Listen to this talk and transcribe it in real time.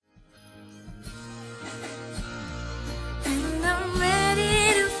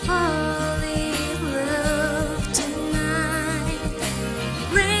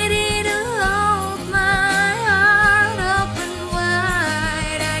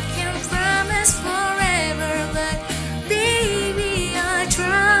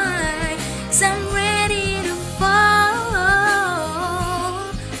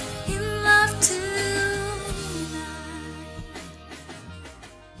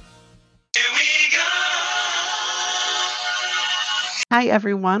Hi,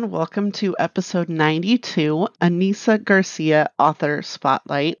 everyone. Welcome to episode 92, Anissa Garcia Author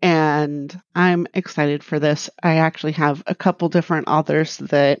Spotlight. And I'm excited for this. I actually have a couple different authors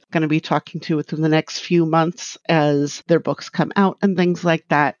that I'm going to be talking to within the next few months as their books come out and things like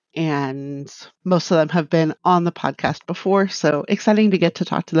that. And most of them have been on the podcast before, so exciting to get to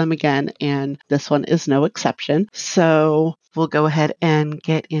talk to them again. And this one is no exception. So we'll go ahead and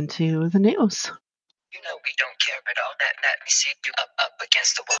get into the news. We don't care at all. Let me see you up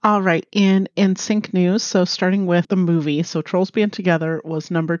against the wall. All right, in sync news, so starting with the movie, so Trolls Band Together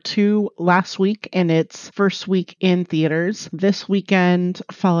was number 2 last week in its first week in theaters. This weekend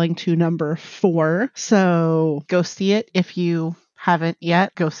falling to number 4. So go see it if you haven't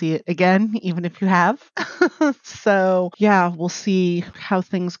yet. Go see it again, even if you have. So yeah, we'll see how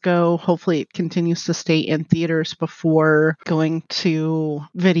things go. Hopefully it continues to stay in theaters before going to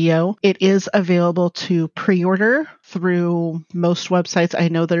video. It is available to pre-order through most websites. I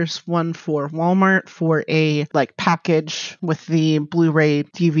know there's one for Walmart for a package with the Blu-ray,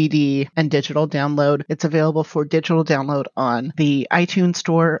 DVD, and digital download. It's available for digital download on the iTunes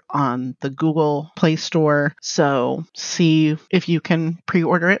Store, on the Google Play Store. So see if you can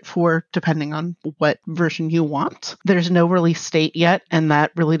pre-order it for depending on what version you want. There's no release date yet, and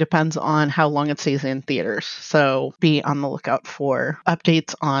that really depends on how long it stays in theaters. So be on the lookout for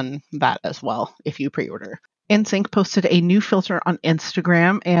updates on that as well if you pre-order. NSYNC posted a new filter on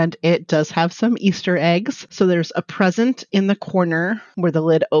Instagram, and it does have some Easter eggs. So there's a present in the corner where the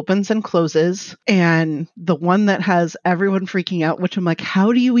lid opens and closes, and the one that has everyone freaking out, which I'm like,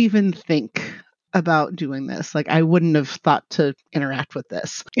 how do you even think about doing this? I wouldn't have thought to interact with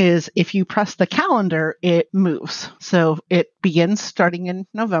this, is if you press the calendar, it moves. So it begins starting in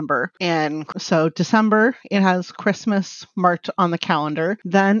November. And so December, it has Christmas marked on the calendar.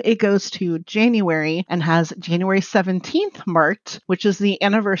 Then it goes to January and has January 17th marked, which is the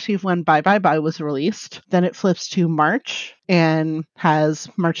anniversary of when Bye Bye Bye was released. Then it flips to March and has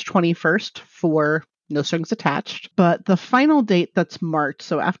March 21st for No Strings Attached. But the final date that's marked,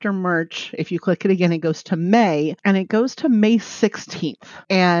 so after March, if you click it again, it goes to May, and it goes to May 16th.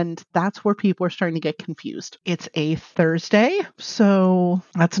 And that's where people are starting to get confused. It's a Thursday, so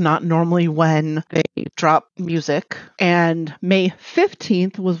that's not normally when they drop music. And May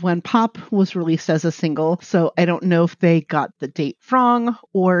 15th was when Pop was released as a single, so I don't know if they got the date wrong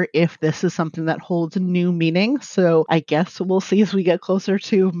or if this is something that holds new meaning. So I guess we'll see as we get closer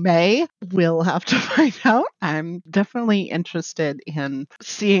to May. We'll have to find out. I'm definitely interested in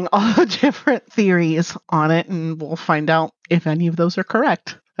seeing all the different theories on it, and we'll find out if any of those are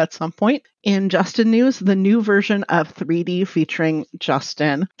correct at some point. In Justin news, the new version of 3D featuring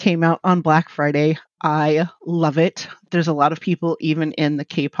Justin came out on Black Friday. I love it. There's a lot of people, even in the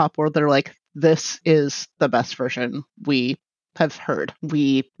K-pop world, that are like, this is the best version we have heard.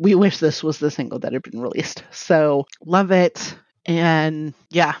 We wish this was the single that had been released. So love it. And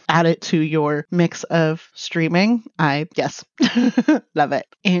yeah, add it to your mix of streaming. Yes, love it.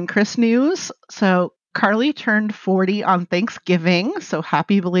 In Chris news, so Carly turned 40 on Thanksgiving, so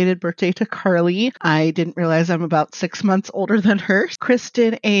happy belated birthday to Carly. I didn't realize I'm about 6 months older than her. Chris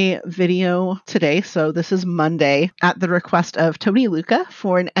did a video today, so this is Monday, at the request of Tony Luca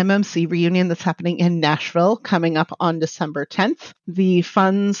for an MMC reunion that's happening in Nashville coming up on December 10th. The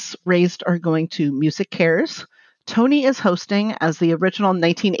funds raised are going to Music Cares. Tony is hosting as the original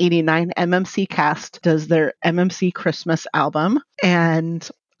 1989 MMC cast does their MMC Christmas album. And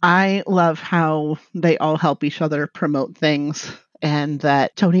I love how they all help each other promote things, and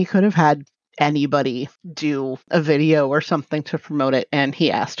that Tony could have had anybody do a video or something to promote it, and he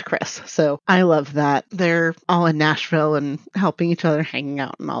asked Chris. So I love that. They're all in Nashville and helping each other, hanging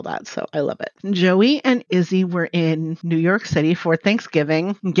out and all that. So I love it. Joey and Izzy were in New York City for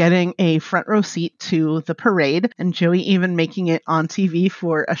Thanksgiving, getting a front row seat to the parade, and Joey even making it on TV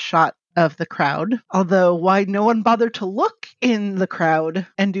for a shot of the crowd. Although why no one bothered to look in the crowd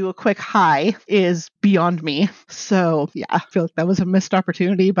and do a quick hi is beyond me. So yeah, I feel like that was a missed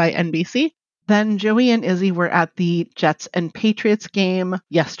opportunity by NBC. Then Joey and Izzy were at the Jets and Patriots game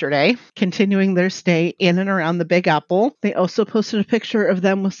yesterday, continuing their stay in and around the Big Apple. They also posted a picture of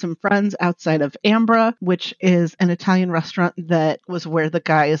them with some friends outside of Ambra, which is an Italian restaurant that was where the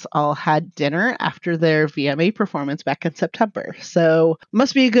guys all had dinner after their VMA performance back in September. So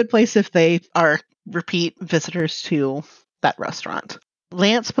must be a good place if they are repeat visitors to that restaurant.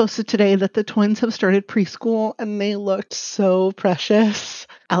 Lance posted today that the twins have started preschool and they looked so precious.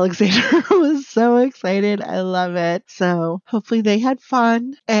 Alexander was so excited. I love it. So hopefully they had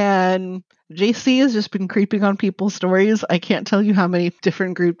fun. And JC has just been creeping on people's stories. I can't tell you how many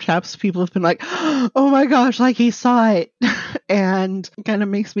different group chats people have been like, oh my gosh, like he saw it. And it kind of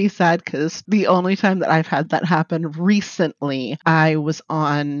makes me sad because the only time that I've had that happen recently, I was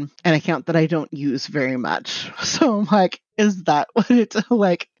on an account that I don't use very much. So I'm like, is that what it's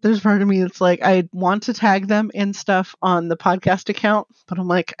like? There's part of me that's like, I want to tag them in stuff on the podcast account, but I'm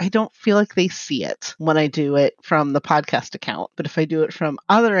like, I don't feel like they see it when I do it from the podcast account. But if I do it from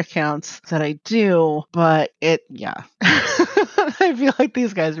other accounts that I do, but yeah. I feel like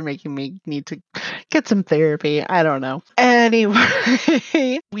these guys are making me need to get some therapy. I don't know.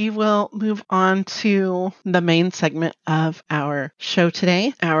 Anyway, we will move on to the main segment of our show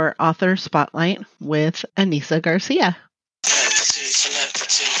today, our author spotlight with Anissa Garcia.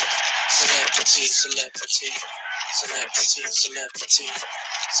 Celebrity, celebrity, celebrity, celebrity, celebrity,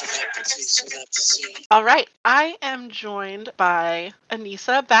 celebrity, celebrity. All right, I am joined by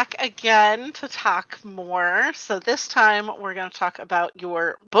Anissa back again to talk more. So this time we're going to talk about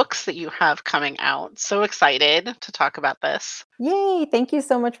your books that you have coming out. So excited to talk about this. Yay! Thank you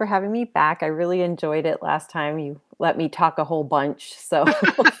so much for having me back. I really enjoyed it last time. You let me talk a whole bunch. So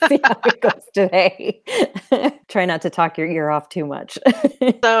we'll see how it goes today. Try not to talk your ear off too much.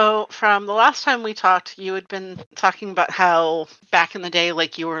 So from the last time we talked, you had been talking about how back in the day,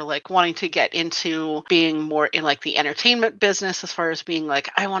 like you were like wanting to get into being more in like the entertainment business as far as being like,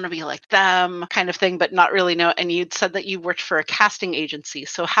 I want to be like them kind of thing, but not really know. And you'd said that you worked for a casting agency.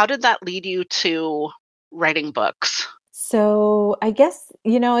 So how did that lead you to writing books? So I guess,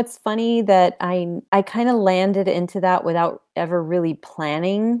 it's funny that I kind of landed into that without ever really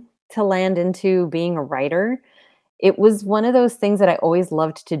planning to land into being a writer. It was one of those things that I always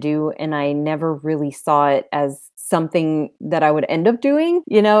loved to do, and I never really saw it as something that I would end up doing.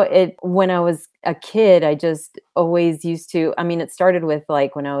 When I was a kid, I just always used to, it started with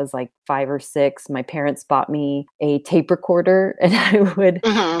like when I was like 5 or 6, my parents bought me a tape recorder and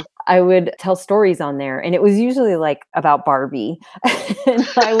I would tell stories on there, and it was usually like about Barbie. And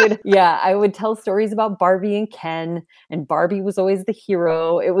I would tell stories about Barbie and Ken, and Barbie was always the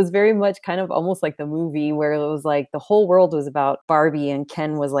hero. It was very much kind of almost like the movie where it was like the whole world was about Barbie and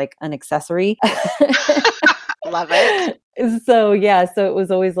Ken was like an accessory. Love it. So it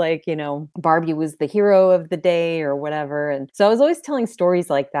was always like, Barbie was the hero of the day or whatever. And so I was always telling stories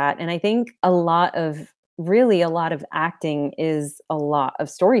like that. And I think a lot of acting is a lot of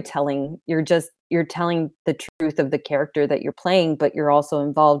storytelling. You're telling the truth of the character that you're playing, but you're also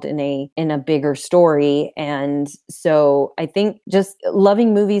involved in a bigger story. And so I think just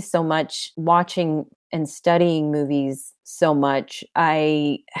loving movies so much, watching and studying movies so much,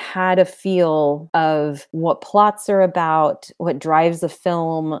 I had a feel of what plots are about, what drives a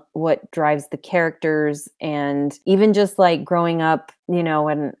film, what drives the characters. And even just like growing up,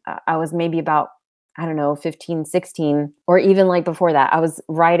 when I was maybe about, I don't know, 15, 16, or even like before that, I was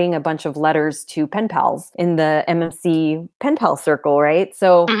writing a bunch of letters to pen pals in the MMC pen pal circle, right?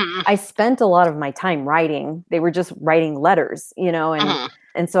 So I spent a lot of my time writing. They were just writing letters,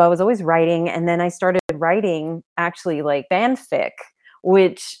 and so I was always writing. And then I started writing actually like fanfic,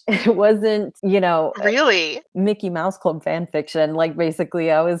 which wasn't, Really? Mickey Mouse Club fan fiction. Like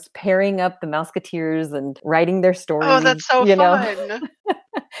basically I was pairing up the Mouseketeers and writing their stories. Oh, that's so fun.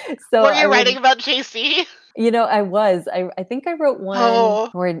 So were you writing about JC? I think I wrote one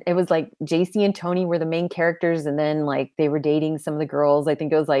where it was like JC and Tony were the main characters, and then like they were dating some of the girls. I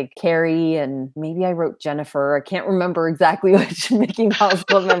think it was like Carrie, and maybe I wrote Jennifer. I can't remember exactly which Mickey Mouse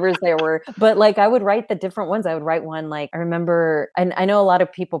Club members there were, but like I would write the different ones. I would write one like I remember, and I know a lot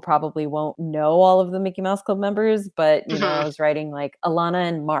of people probably won't know all of the Mickey Mouse Club members, but I was writing like Alana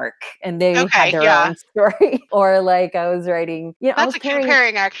and Mark, and they had their own story. Or like I was writing, that's I was a cute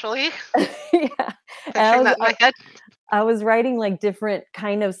pairing actually. Yeah. I was writing like different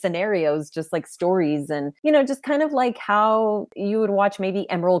kind of scenarios, just like stories, and just kind of like how you would watch maybe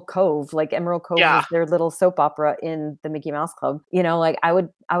Emerald Cove. Like Emerald Cove was their little soap opera in the Mickey Mouse Club. Like I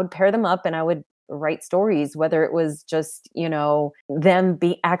would pair them up and I would write stories, whether it was just them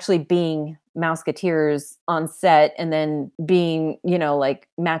actually being Mouseketeers on set and then being like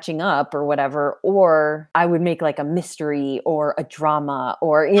matching up or whatever, or I would make like a mystery or a drama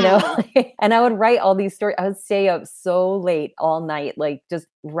or and I would write all these stories. I would stay up so late all night, like just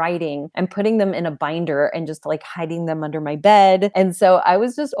writing and putting them in a binder and just like hiding them under my bed. And so I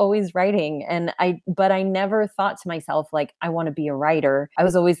was just always writing, but I never thought to myself like I want to be a writer. I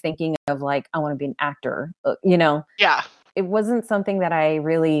was always thinking of like I want to be an actor, Yeah. It wasn't something that I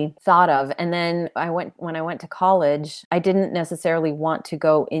really thought of. And then when I went to college, I didn't necessarily want to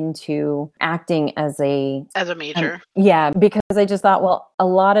go into acting as a major. Because I just thought, well, a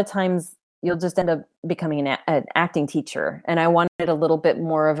lot of times you'll just end up becoming an acting teacher. And I wanted a little bit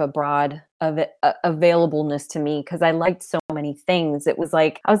more of a broad of availableness to me because I liked so many things. It was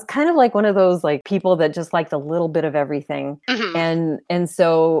like I was kind of like one of those like people that just liked a little bit of everything. And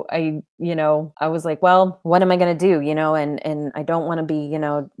so I was like, well, what am I going to do? And I don't want to be,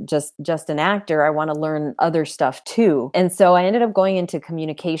 just an actor. I want to learn other stuff too. And so I ended up going into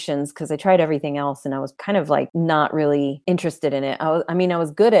communications because I tried everything else and I was kind of like not really interested in it. I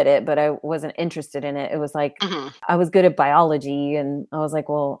was good at it, but I wasn't interested in it. It was like I was good at biology and I was like,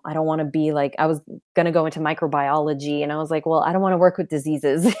 well, I don't want to be like, I was going to go into microbiology and I was like, well, I don't want to work with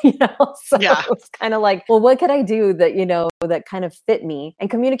diseases, So Yeah. it was kind of like, well, what could I do that, that kind of fit me? And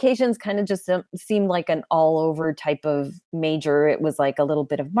communications kind of just seemed like an all over type of major. It was like a little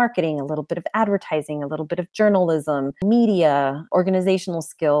bit of marketing, a little bit of advertising, a little bit of journalism, media, organizational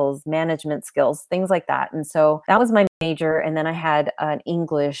skills, management skills, things like that. And so that was my major. And then I had an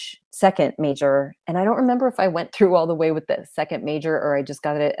English second major. And I don't remember if I went through all the way with the second major or I just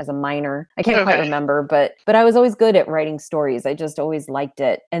got it as a minor. I can't quite remember, but I was always good at writing stories. I just always liked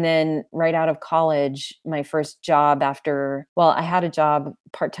it. And then right out of college, my first job I had a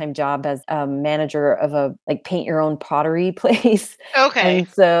part-time job as a manager of a like paint your own pottery place. Okay. And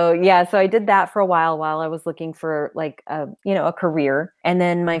so, so I did that for a while I was looking for like a career. And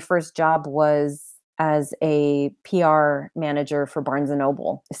then my first job was as a PR manager for Barnes and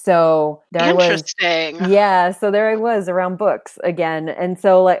Noble. So there I was. Interesting. Yeah. So there I was around books again. And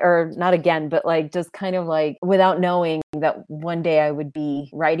so or not again, but like just kind of like without knowing that one day I would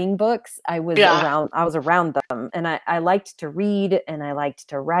be writing books, I was around them. And I liked to read and I liked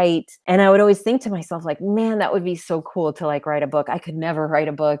to write. And I would always think to myself, like, man, that would be so cool to like write a book. I could never write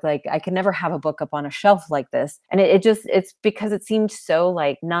a book. Like I could never have a book up on a shelf like this. And it's because it seemed so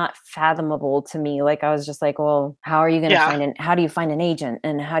like not fathomable to me. Like I was just like, well, how are you going to how do you find an agent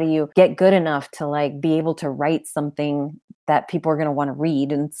and how do you get good enough to like be able to write something that people are going to want to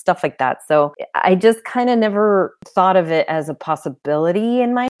read and stuff like that. So I just kind of never thought of it as a possibility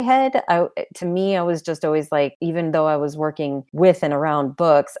in my head. To me, I was just always like, even though I was working with and around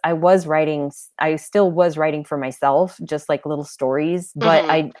books, I still was writing for myself, just like little stories,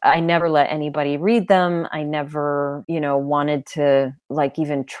 but I never let anybody read them. I never, wanted to like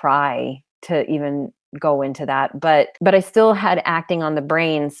even try to even go into that, but I still had acting on the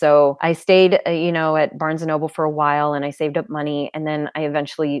brain. So I stayed, at Barnes and Noble for a while and I saved up money. And then I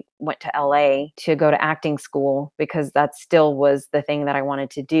eventually went to LA to go to acting school because that still was the thing that I wanted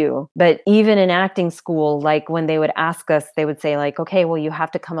to do. But even in acting school, like when they would ask us, they would say like, okay, well, you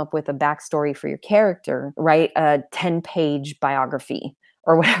have to come up with a backstory for your character, write a 10-page biography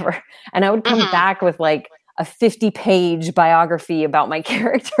or whatever. And I would come back with like a 50-page biography about my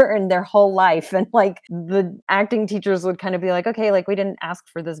character and their whole life. And like the acting teachers would kind of be like, okay, like we didn't ask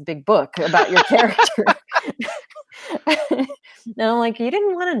for this big book about your character. And I'm like, you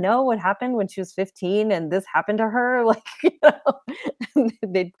didn't want to know what happened when she was 15 and this happened to her? Like,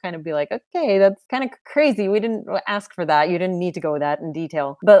 they'd kind of be like, okay, that's kind of crazy. We didn't ask for that. You didn't need to go with that in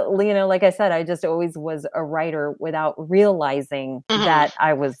detail. But, like I said, I just always was a writer without realizing that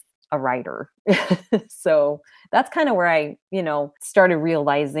I was a writer. So that's kind of where I, started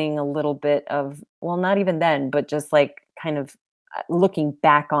realizing a little bit of, well, not even then, but just like kind of looking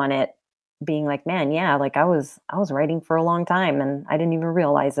back on it, being like, man, yeah, like I was writing for a long time and I didn't even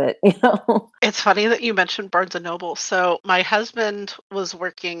realize it, It's funny that you mentioned Barnes and Noble. So my husband was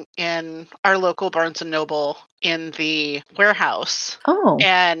working in our local Barnes and Noble in the warehouse. Oh.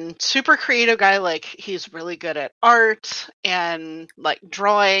 And super creative guy, like he's really good at art and like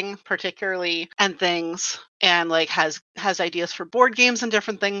drawing particularly and things, and like has ideas for board games and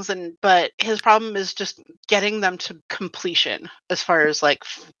different things, but his problem is just getting them to completion as far as like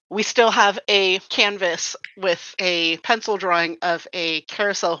we still have a canvas with a pencil drawing of a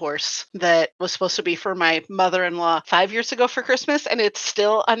carousel horse that was supposed to be for my mother-in-law 5 years ago for Christmas, and it's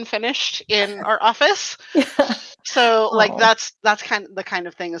still unfinished in our office. So like that's kind of the kind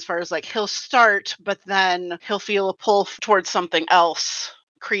of thing as far as like he'll start, but then he'll feel a pull towards something else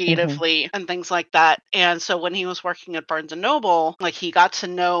creatively and things like that. And so when he was working at Barnes and Noble, like he got to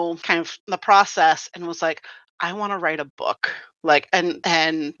know kind of the process and was like, I want to write a book. Like,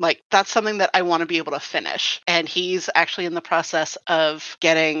 and like, that's something that I want to be able to finish. And he's actually in the process of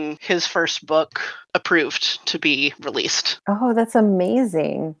getting his first book approved to be released. Oh, that's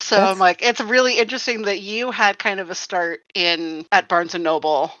amazing. So I'm like, it's really interesting that you had kind of a start at Barnes and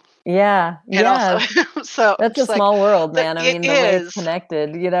Noble. Yeah. And also, so that's a small world, man. I mean, the way is it's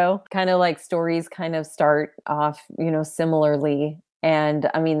connected, kind of like stories kind of start off, similarly. And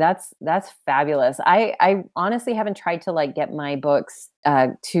I mean, that's fabulous. I honestly haven't tried to like get my books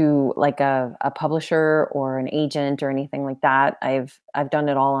to like a publisher or an agent or anything like that. I've done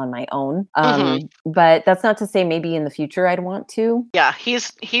it all on my own. But that's not to say maybe in the future I'd want to. Yeah,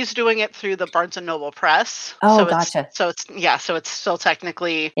 he's doing it through the Barnes and Noble Press. Oh, So gotcha. it's still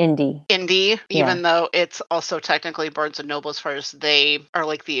technically Indie. even though it's also technically Barnes and Noble as far as they are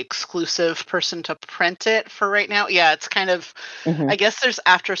like the exclusive person to print it for right now. Yeah, it's kind of I guess there's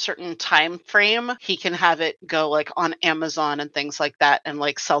after a certain time frame, he can have it go like on Amazon and things like that and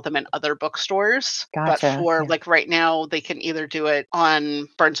like sell them in other bookstores. Gotcha. But for like right now, they can either do it on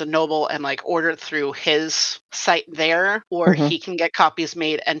Barnes and Noble and like order it through his site there, or he can get copies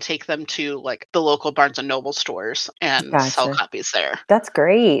made and take them to like the local Barnes and Noble stores and sell copies there. That's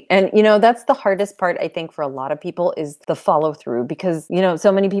great. And that's the hardest part, I think, for a lot of people is the follow through, because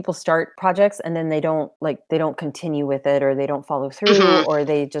so many people start projects and then they don't continue with it, or they don't follow through, or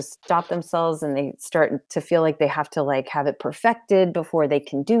they just stop themselves and they start to feel like they have to like have it perfected before they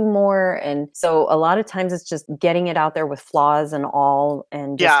can do more. And so a lot of times it's just getting it out there with flaws and all,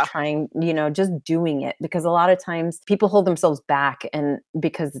 and just trying, just doing it, because a lot of times people hold themselves back, and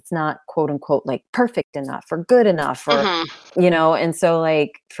because it's not quote unquote like perfect enough or good enough, or and so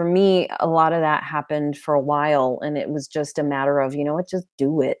like for me, a lot of that happened for a while, and it was just a matter of, just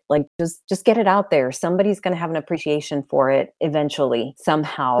do it. Like just get it out there. Somebody's going to have an appreciation for it eventually,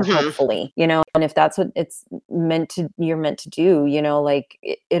 somehow, hopefully, and if that's what you're meant to do, like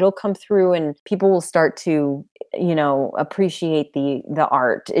it'll come through and people will start to, appreciate the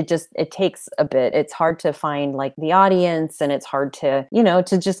art. It takes a bit. It's hard to find like the audience, and it's hard to,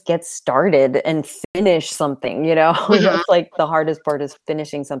 to just get started and finish something, That's like the hardest part, is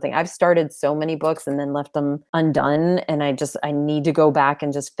finishing something. I've started so many books and then left them undone, and I need to go back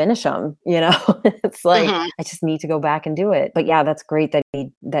and just finish them, It's like I just need to go back and do it. But yeah, that's great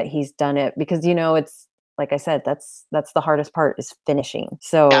that he's done it, because it's like I said, that's the hardest part, is finishing.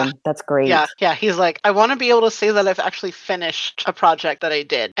 So that's great. Yeah. He's like, I want to be able to say that I've actually finished a project that I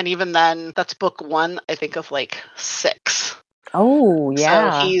did. And even then, that's book 1, I think, of like 6. Oh,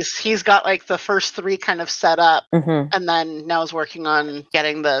 yeah. So he's got like the first 3 kind of set up, and then now is working on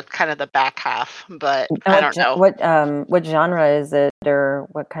getting the kind of the back half. But I don't know what genre is it, or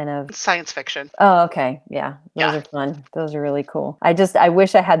what kind of science fiction. Oh, okay, yeah, those are fun. Those are really cool. I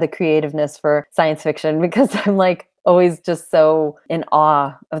wish I had the creativeness for science fiction, because I'm like always just so in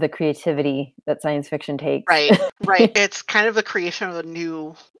awe of the creativity that science fiction takes. Right. It's kind of the creation of a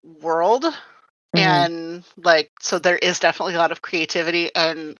new world. And like, so there is definitely a lot of creativity,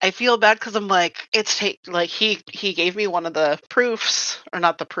 and I feel bad because I'm like, he gave me one of the proofs, or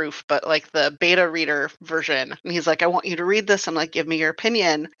not the proof, but like the beta reader version, and he's like, I want you to read this and like give me your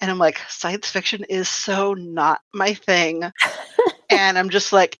opinion. And I'm like, science fiction is so not my thing. And I'm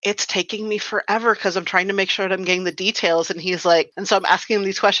just like, it's taking me forever because I'm trying to make sure that I'm getting the details. And he's like, and so I'm asking him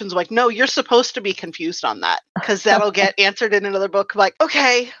these questions. I'm like, no, you're supposed to be confused on that, because that'll get answered in another book. I'm like,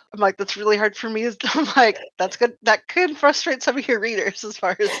 okay. I'm like, that's really hard for me. I'm like, that's good. That could frustrate some of your readers as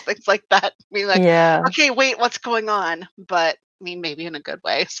far as things like that. I mean, like, okay, wait, what's going on? But I mean, maybe in a good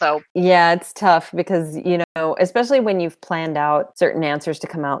way. So yeah, it's tough because, especially when you've planned out certain answers to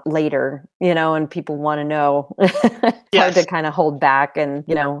come out later, and people want to know, it's hard to kind of hold back, and,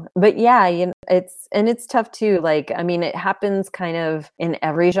 but yeah, it's tough too. Like, I mean, it happens kind of in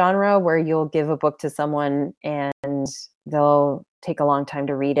every genre where you'll give a book to someone and they'll take a long time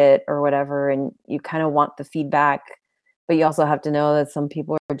to read it or whatever. And you kind of want the feedback, but you also have to know that some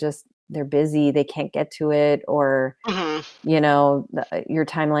people are just, they're busy, they can't get to it, or your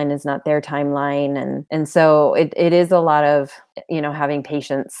timeline is not their timeline, and so it is a lot of having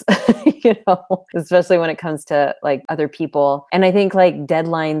patience, especially when it comes to like other people. And I think like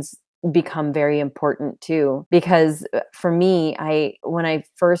deadlines become very important too, because for me, when I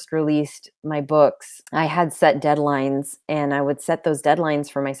first released my books, I had set deadlines, and I would set those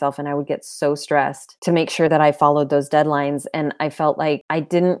deadlines for myself, and I would get so stressed to make sure that I followed those deadlines, and I felt like I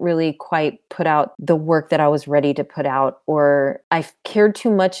didn't really quite put out the work that I was ready to put out, or I cared too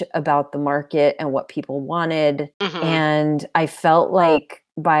much about the market and what people wanted. And I felt like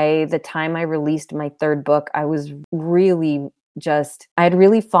by the time I released my 3rd book, I was really I had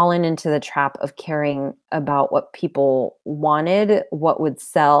really fallen into the trap of caring about what people wanted, what would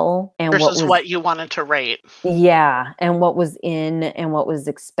sell, and versus what you wanted to write. Yeah. And what was in and what was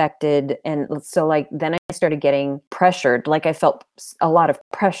expected. And so like, then I started getting pressured. Like I felt a lot of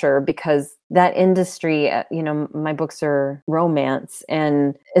pressure because that industry, my books are romance,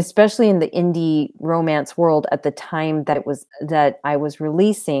 and especially in the indie romance world at the time that I was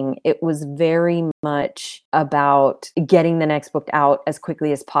releasing, it was very much about getting the next book out as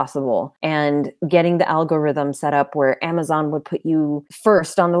quickly as possible and getting the algorithm set up where Amazon would put you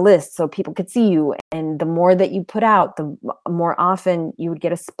first on the list so people could see you. And the more that you put out, the more often you would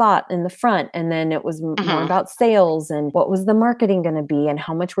get a spot in the front. And then it was more about sales and what was the marketing going to be and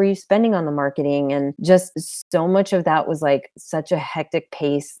how much were you spending on the marketing. And just so much of that was like such a hectic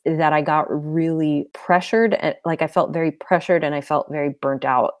pace that I got really pressured. And like I felt very pressured and I felt very burnt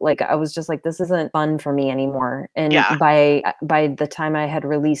out. Like I was just like, this isn't fun for me anymore. And by the time I had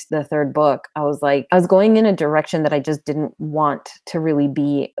released the third book, I was going in a direction that I just didn't want to really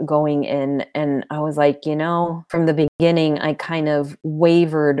be going in. And I was like, from the beginning, I kind of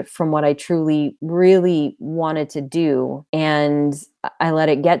wavered from what I truly, really wanted to do. And I let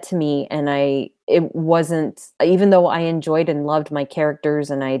it get to me. And it wasn't, even though I enjoyed and loved my characters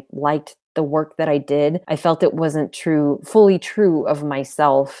and I liked the work that I did, I felt it wasn't fully true of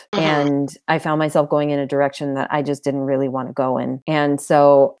myself. And I found myself going in a direction that I just didn't really want to go in. And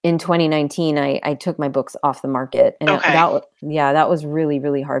so in 2019, I took my books off the market. And that was really,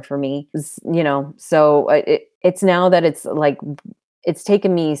 really hard for me, so it's now that it's like, it's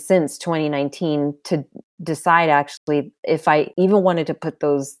taken me since 2019 to decide actually if I even wanted to put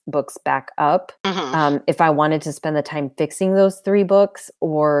those books back up, if I wanted to spend the time fixing those 3 books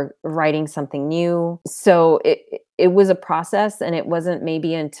or writing something new. So it was a process, and it wasn't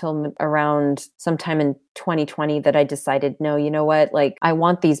maybe until around sometime in 2020 that I decided, no, you know what, like I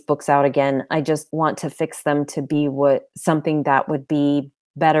want these books out again. I just want to fix them to be something that would be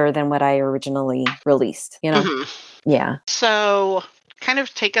better than what I originally released, Yeah. So kind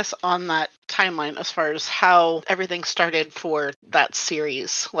of take us on that timeline as far as how everything started for that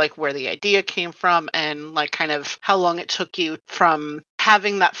series, like where the idea came from and like kind of how long it took you from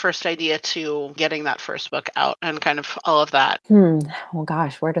having that first idea to getting that first book out and kind of all of that. Well,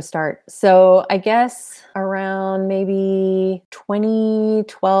 gosh, where to start? So I guess around maybe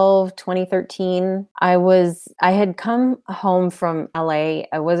 2012, 2013, I had come home from LA.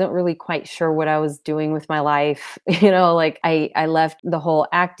 I wasn't really quite sure what I was doing with my life. Like I left the whole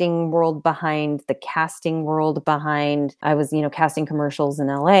acting world behind, the casting world behind. I was, casting commercials in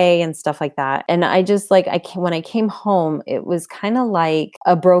LA and stuff like that. And I just when I came home, it was kind of like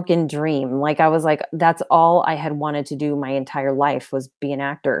a broken dream. Like I was like, that's all I had wanted to do my entire life was be an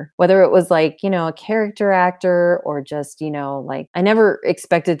actor. Whether it was like, a character actor or just, like I never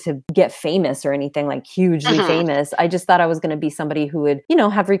expected to get famous or anything like hugely famous. I just thought I was going to be somebody who would,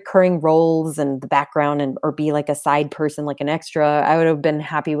 have recurring roles in the background or be like a side person, like an extra. I would have been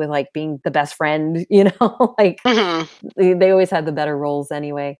happy with like being the best friend, like they always had the better roles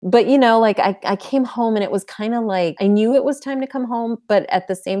anyway. But, like I came home and it was kind of like, I knew it was time to come home, but at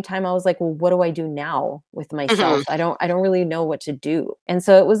the same time, I was like, well, what do I do now with myself? I don't really know what to do. And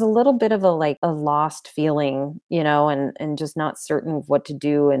so it was a little bit of a lost feeling, and just not certain of what to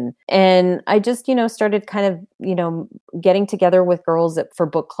do. And I just, started kind of, getting together with girls for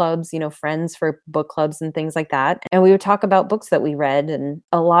book clubs, friends for book clubs and things like that. And we would talk about books that we read. And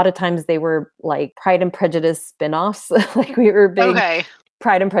a lot of times they were like Pride and Prejudice spinoffs. Like we were big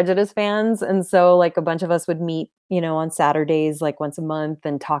Pride and Prejudice fans. And so like a bunch of us would meet, on Saturdays, like once a month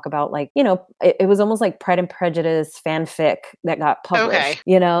and talk about like, it was almost like Pride and Prejudice fanfic that got published,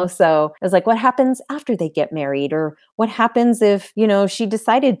 so it was like, what happens after they get married? Or what happens if, she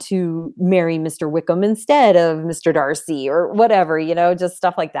decided to marry Mr. Wickham instead of Mr. Darcy or whatever, just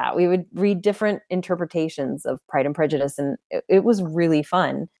stuff like that. We would read different interpretations of Pride and Prejudice, and it was really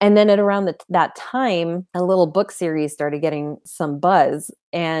fun. And then at around that time, a little book series started getting some buzz.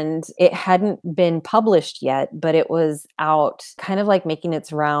 And it hadn't been published yet, but it was out kind of like making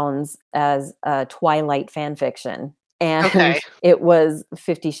its rounds as a Twilight fan fiction. And it was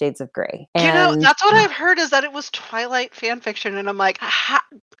 50 Shades of Grey. And that's what I've heard, is that it was Twilight fan fiction. And I'm like,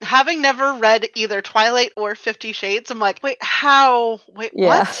 having never read either Twilight or 50 Shades, I'm like, wait, how? Wait,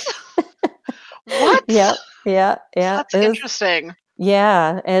 what? What? Yeah. That's interesting.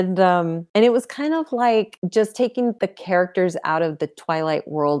 Yeah. And it was kind of like just taking the characters out of the Twilight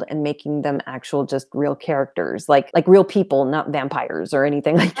world and making them actual, just real characters, like real people, not vampires or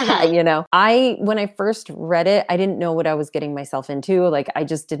anything like that. When I first read it, I didn't know what I was getting myself into. Like, I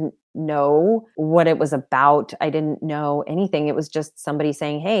just didn't know what it was about. I didn't know anything. It was just somebody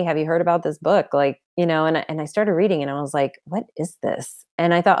saying, hey, have you heard about this book? Like, and I started reading and I was like, what is this?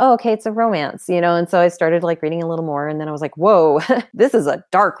 And I thought, oh, okay, it's a romance, and so I started like reading a little more, and then I was like, whoa, this is a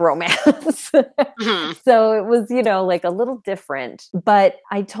dark romance. Mhm. So it was, like a little different. But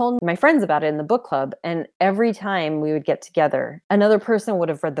I told my friends about it in the book club, and every time we would get together, another person would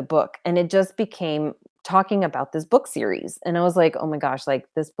have read the book, and it just became talking about this book series. And I was like, oh my gosh, like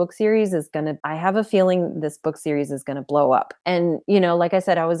this book series I have a feeling this book series is gonna blow up. And, like I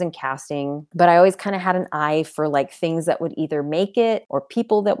said, I was in casting, but I always kind of had an eye for like things that would either make it or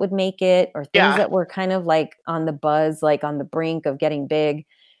people that would make it or things Yeah. that were kind of like on the buzz, like on the brink of getting big.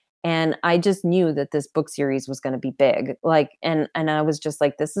 And I just knew that this book series was going to be big. Like, and I was just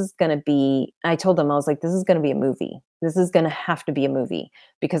like, I told them, I was like, this is going to be a movie. This is going to have to be a movie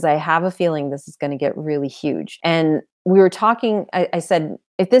because I have a feeling this is going to get really huge. And we were talking, I said,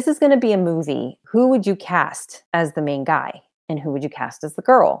 if this is going to be a movie, who would you cast as the main guy? And who would you cast as the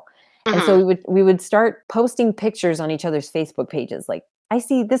girl? And so Mhm. we would start posting pictures on each other's Facebook pages. Like, I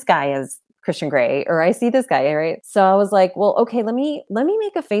see this guy as Christian Grey, or I see this guy, right? So I was like, well, okay, let me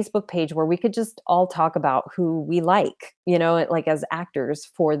make a Facebook page where we could just all talk about who we like, like as actors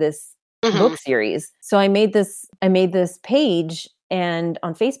for this book Mhm. series. So I made this page and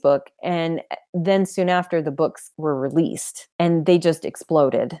on Facebook, and then soon after the books were released and they just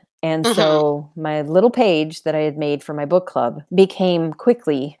exploded. And Mhm. so my little page that I had made for my book club became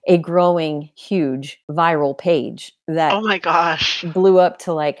quickly a growing, huge viral page that Oh my gosh. blew up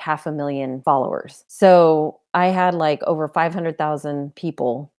to like 500,000 followers. So I had like over 500,000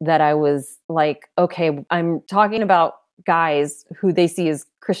 people that I was like, okay, I'm talking about guys who they see as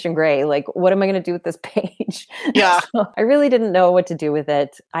Christian Grey. Like, what am I going to do with this page? Yeah. So I really didn't know what to do with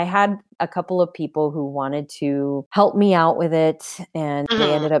it. I had a couple of people who wanted to help me out with it, and they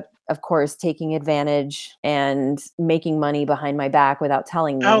Mhm. ended up, of course, taking advantage and making money behind my back without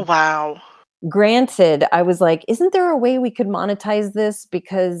telling Oh, me. wow. Granted, I was like, isn't there a way we could monetize this?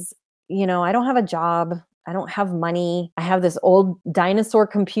 Because, I don't have a job. I don't have money. I have this old dinosaur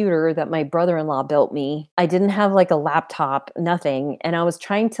computer that my brother-in-law built me. I didn't have like a laptop, nothing. And I was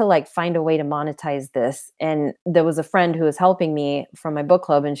trying to like find a way to monetize this. And there was a friend who was helping me from my book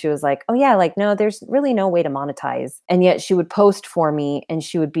club. And she was like, oh yeah, like, no, there's really no way to monetize. And yet she would post for me and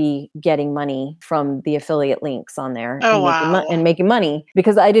she would be getting money from the affiliate links on there Oh, and wow. making money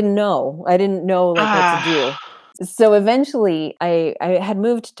because I didn't know. I didn't know like what to do. Ah. So eventually I had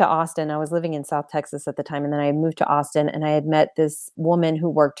moved to Austin. I was living in South Texas at the time. And then I moved to Austin and I had met this woman who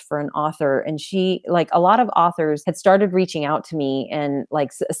worked for an author. And she, like a lot of authors, had started reaching out to me and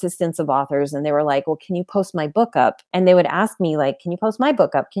like assistants of authors. And they were like, well, can you post my book up? And they would ask me, like, can you post my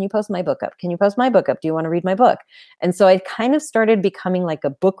book up? Can you post my book up? Can you post my book up? Do you want to read my book? And so I kind of started becoming like a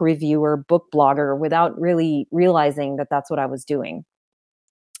book reviewer, book blogger without really realizing that that's what I was doing.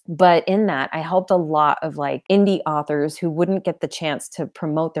 But in that, I helped a lot of like indie authors who wouldn't get the chance to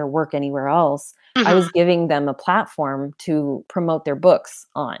promote their work anywhere else. I was Mhm. giving them a platform to promote their books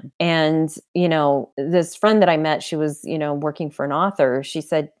on. And, this friend that I met, she was, working for an author. She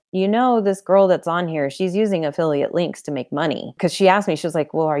said, this girl that's on here, she's using affiliate links to make money. Cause she asked me, she was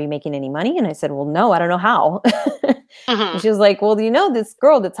like, well, are you making any money? And I said, well, no, I don't know how. And Mhm. she was like, well, this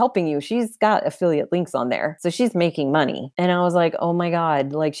girl that's helping you, she's got affiliate links on there. So she's making money. And I was like, oh my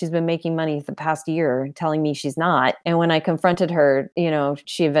God, like she's been making money the past year telling me she's not. And when I confronted her,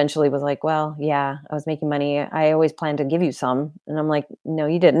 she eventually was like, well, yeah, I was making money. I always planned to give you some. And I'm like, no,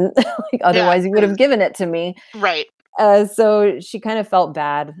 you didn't. Like, Yeah, otherwise you would 'cause have given it to me. right. So she kind of felt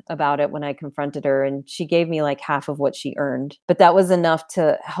bad about it when I confronted her, and she gave me like half of what she earned. But that was enough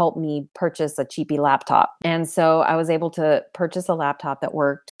to help me purchase a cheapy laptop. And so I was able to purchase a laptop that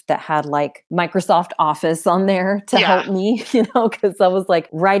worked, that had like Microsoft Office on there to Yeah. help me, because I was like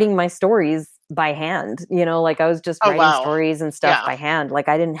writing my stories by hand, like I was just Oh, writing wow. stories and stuff Yeah. by hand. Like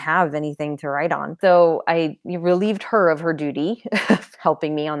I didn't have anything to write on. So I relieved her of her duty,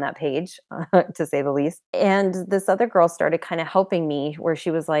 helping me on that page, to say the least. And this other girl started kind of helping me where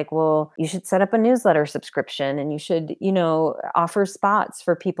she was like, well, you should set up a newsletter subscription and you should, offer spots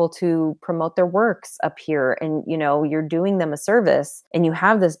for people to promote their works up here. And, you're doing them a service and you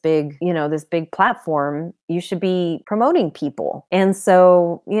have this big platform. You should be promoting people. And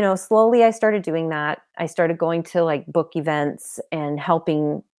so, slowly I started doing that. I started going to like book events and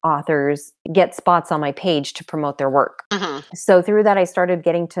helping authors get spots on my page to promote their work. Mhm. So through that, I started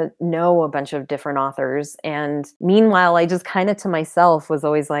getting to know a bunch of different authors. And meanwhile, I just kind of to myself was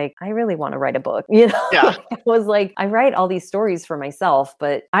always like, I really want to write a book. Yeah. I was like, I write all these stories for myself,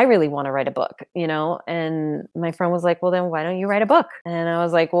 but I really want to write a book, And my friend was like, well, then why don't you write a book? And I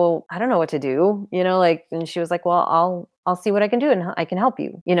was like, well, I don't know what to do, and she was like, well, I'll see what I can do and I can help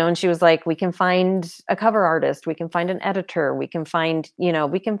you, and she was like, we can find a cover artist, we can find an editor, we can find,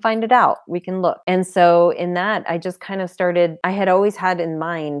 we can find it out, we can look. And so in that, I just kind of started, I had always had in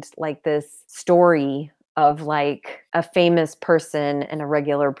mind like this story of like a famous person and a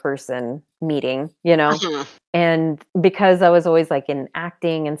regular person meeting, and because I was always like in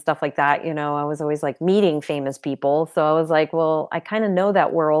acting and stuff like that, I was always like meeting famous people. So I was like, well, I kind of know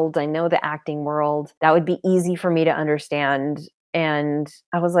that world. I know the acting world. That would be easy for me to understand. And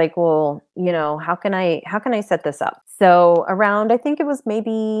I was like, well, how can I set this up? So around, I think it was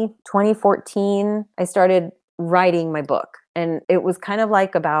maybe 2014, I started writing my book. And it was kind of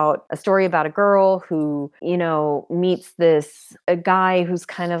like about a story about a girl who, meets a guy who's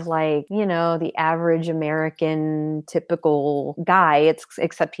kind of like, the average American typical guy,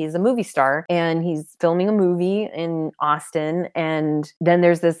 except he's a movie star and he's filming a movie in Austin. And then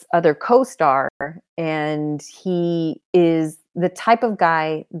there's this other co-star, and he is the type of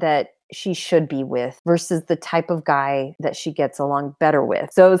guy that she should be with versus the type of guy that she gets along better with.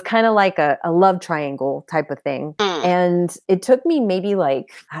 So it was kind of like a love triangle type of thing. And it took me maybe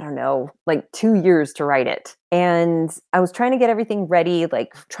like, I don't know, like 2 years to write it. And I was trying to get everything ready,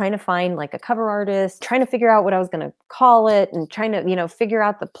 like trying to find like a cover artist, trying to figure out what I was going to call it, and trying to, figure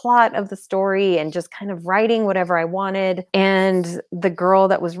out the plot of the story, and just kind of writing whatever I wanted. And the girl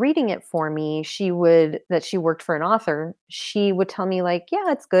that was reading it for me, she worked for an author. She would tell me like, yeah,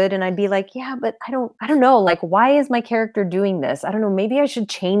 it's good. And I'd be like, yeah, but I don't know. Like, why is my character doing this? I don't know. Maybe I should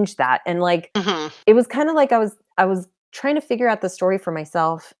change that. And like, it was kind of like I was trying to figure out the story for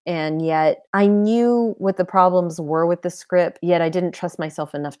myself. And yet I knew what the problems were with the script, yet I didn't trust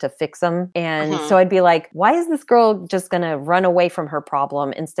myself enough to fix them. And so I'd be like, why is this girl just going to run away from her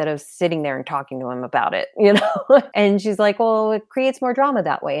problem instead of sitting there and talking to him about it? And she's like, well, it creates more drama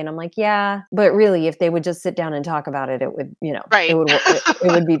that way. And I'm like, yeah, but really, if they would just sit down and talk about it, it would, Right. it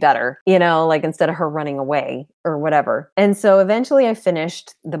would be better, like instead of her running away or whatever. And so eventually I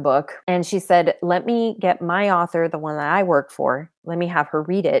finished the book, and she said, let me get my author, the one that I work for, let me have her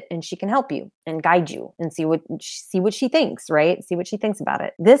read it, and she can help you and guide you and see what she thinks, right? See what she thinks about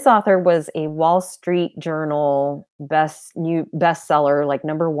it. This author was a Wall Street Journal bestseller, like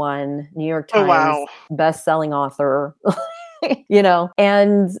 #1, New York Times best-selling author.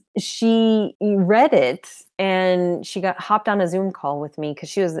 And she read it, and she hopped on a Zoom call with me because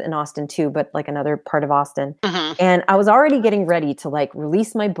she was in Austin too, but like another part of Austin. And I was already getting ready to like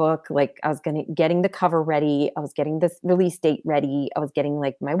release my book. Like I was getting the cover ready. I was getting this release date ready. I was getting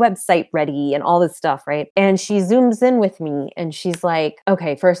like my website ready and all this stuff. Right. And she zooms in with me, and she's like,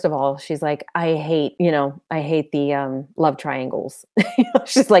 okay, first of all, she's like, I hate the love triangles.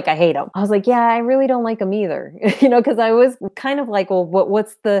 She's like, I hate them. I was like, yeah, I really don't like them either. Cause I was kind of like, well,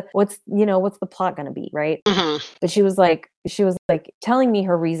 what's the plot going to be? Right. But she was like telling me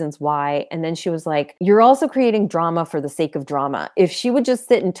her reasons why. And then she was like, you're also creating drama for the sake of drama. If she would just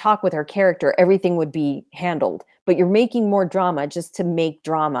sit and talk with her character, everything would be handled. But you're making more drama just to make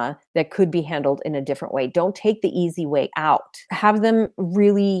drama that could be handled in a different way. Don't take the easy way out. Have them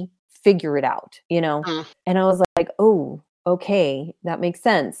really figure it out, And I was like, oh, okay, that makes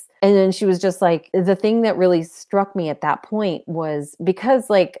sense. And then she was just like, the thing that really struck me at that point was because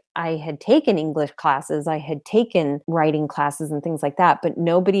like I had taken English classes, I had taken writing classes and things like that, but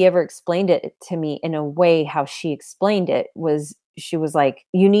nobody ever explained it to me in a way how she explained it. She was like,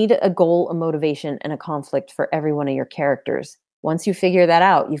 you need a goal, a motivation, and a conflict for every one of your characters. Once you figure that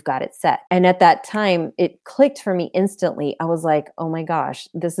out, you've got it set. And at that time, it clicked for me instantly. I was like, oh my gosh,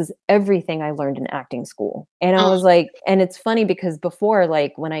 this is everything I learned in acting school. And I was like, and it's funny because before,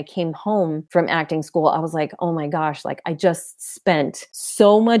 like when I came home from acting school, I was like, oh my gosh, like I just spent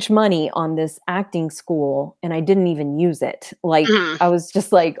so much money on this acting school and I didn't even use it. Like I was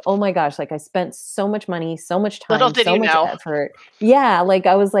just like, oh my gosh, like I spent so much money, so much time, so much effort. Yeah. Like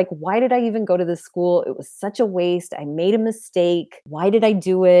I was like, why did I even go to this school? It was such a waste. I made a mistake. Why did I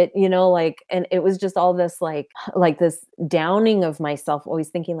do it? And it was just all this like this downing of myself, always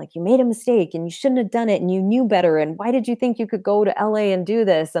thinking like you made a mistake and you shouldn't have done it and you knew better. And why did you think you could go to LA and do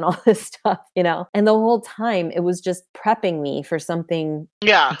this and all this stuff, And the whole time it was just prepping me for something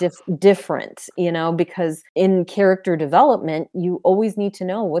different, because in character development, you always need to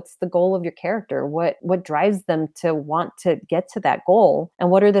know what's the goal of your character, what drives them to want to get to that goal,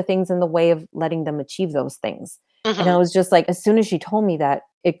 and what are the things in the way of letting them achieve those things. And I was just like, as soon as she told me that,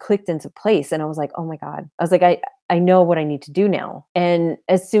 it clicked into place. And I was like, oh my God. I was like, I know what I need to do now. And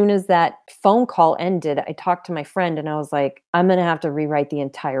as soon as that phone call ended, I talked to my friend and I was like, I'm going to have to rewrite the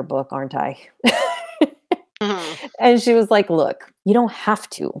entire book, aren't I? And she was like, look, you don't have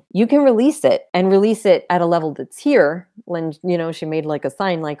to. You can release it and release it at a level that's here. When, she made like a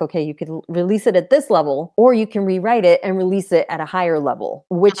sign like, okay, you could release it at this level, or you can rewrite it and release it at a higher level.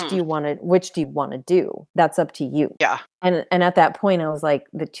 Which do you want to do? That's up to you. Yeah. And at that point, I was like,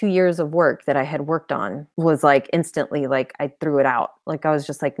 the 2 years of work that I had worked on was like instantly, like I threw it out. Like I was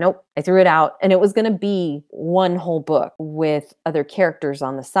just like, nope, I threw it out. And it was going to be one whole book with other characters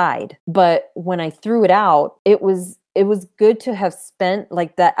on the side. But when I threw it out, it was good to have spent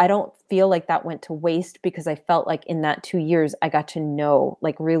like that. I don't feel like that went to waste, because I felt like in that 2 years, I got to know,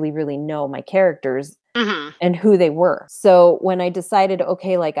 like really, really know my characters and who they were. So when I decided,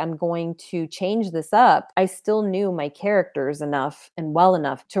 okay, like I'm going to change this up, I still knew my characters enough and well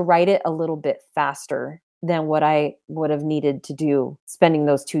enough to write it a little bit faster than what I would have needed to do spending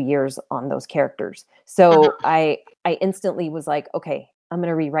those 2 years on those characters. So I instantly was like, okay, I'm going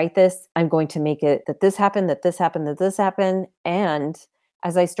to rewrite this. I'm going to make it that this happened, that this happened, that this happened. And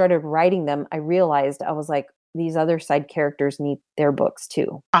as I started writing them, I realized, I was like, these other side characters need their books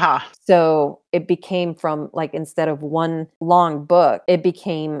too. So it became from like, instead of one long book, it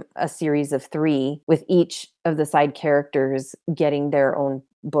became a series of 3 with each of the side characters getting their own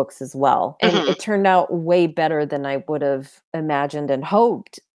books as well. And it turned out way better than I would have imagined and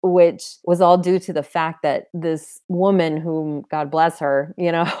hoped, which was all due to the fact that this woman, whom God bless her,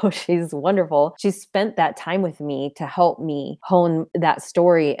 she's wonderful. She spent that time with me to help me hone that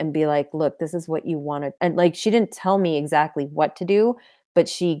story and be like, look, this is what you wanted. And like, she didn't tell me exactly what to do, but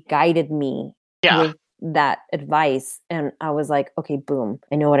she guided me with that advice. And I was like, okay, boom,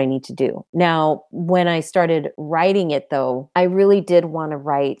 I know what I need to do. Now, when I started writing it though, I really did want to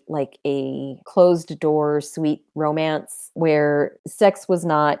write like a closed door, sweet romance where sex was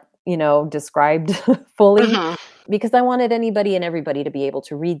not, described fully, because I wanted anybody and everybody to be able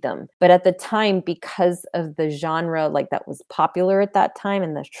to read them. But at the time, because of the genre like that was popular at that time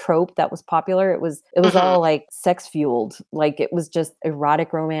and the trope that was popular, it was all like sex fueled. Like it was just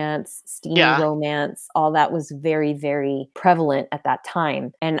erotic romance, steamy romance, all that was very, very prevalent at that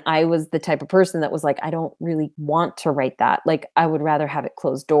time. And I was the type of person that was like, I don't really want to write that. Like I would rather have it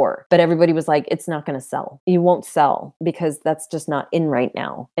closed door. But everybody was like, it's not going to sell. You won't sell because that's just not in right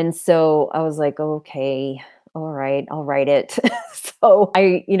now. And so I was like, okay, all right, I'll write it. So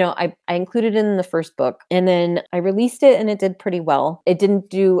I included it in the first book, and then I released it and it did pretty well. It didn't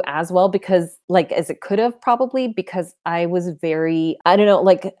do as well because like as it could have probably, because I was very, I don't know,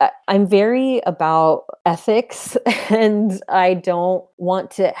 like I'm very about ethics and I don't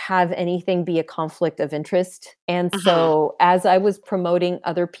want to have anything be a conflict of interest. And so as I was promoting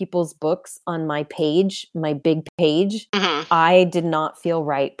other people's books on my page, my big page, I did not feel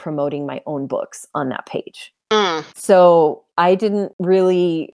right promoting my own books on that page. So I didn't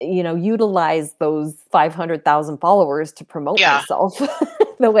really, utilize those 500,000 followers to promote myself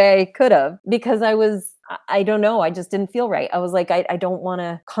the way I could have, because I don't know. I just didn't feel right. I was like, I don't want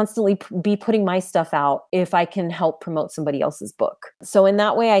to constantly be putting my stuff out if I can help promote somebody else's book. So in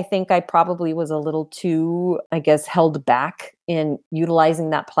that way, I think I probably was a little too, I guess, held back in utilizing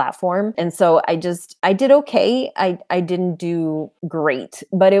that platform. And so I did okay. I didn't do great,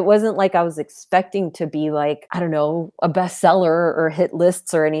 but it wasn't like I was expecting to be like, I don't know, a bestseller or hit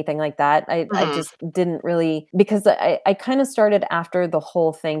lists or anything like that. I just didn't really, because I kind of started after the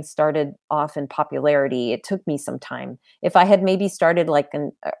whole thing started off in popularity. It took me some time. If I had maybe started like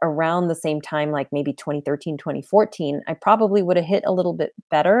around the same time, like maybe 2013, 2014, I probably would have hit a little bit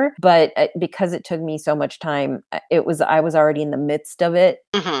better. But because it took me so much time, I was already in the midst of it.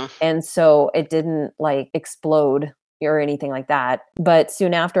 And so it didn't like explode or anything like that. But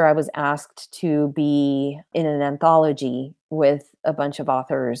soon after, I was asked to be in an anthology with a bunch of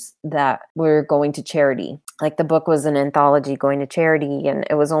authors that were going to charity. Like the book was an anthology going to charity, and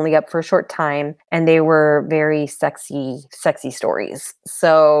it was only up for a short time, and they were very sexy stories.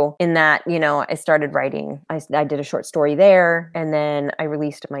 So in that, I started writing. I did a short story there, and then I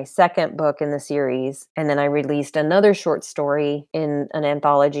released my second book in the series, and then I released another short story in an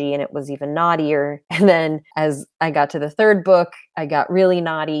anthology, and it was even naughtier. And then as I got to the third book, I got really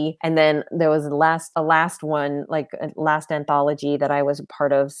naughty, and then there was a last one, like a last anthology that I was a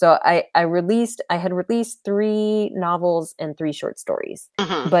part of. So I had released 3 novels and 3 short stories,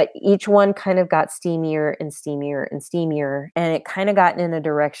 but each one kind of got steamier and steamier and steamier, and it kind of got in a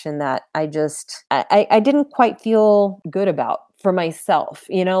direction that I didn't quite feel good about for myself,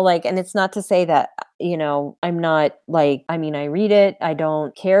 and it's not to say that I'm not like, I mean, I read it. I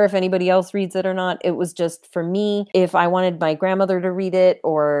don't care if anybody else reads it or not. It was just for me, if I wanted my grandmother to read it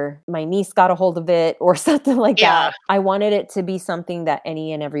or my niece got a hold of it or something like that, I wanted it to be something that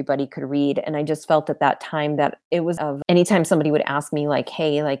any and everybody could read. And I just felt at that time that it was of anytime somebody would ask me like,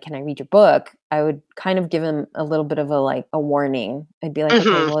 hey, like, can I read your book? I would kind of give them a little bit of a warning. I'd be like, okay,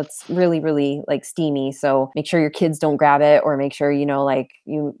 well, it's really, really like steamy. So make sure your kids don't grab it, or make sure, like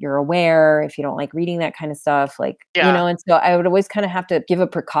you're aware if you don't like reading that kind of stuff, like, and so I would always kind of have to give a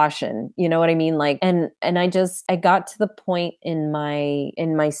precaution, you know what I mean? Like, and I got to the point in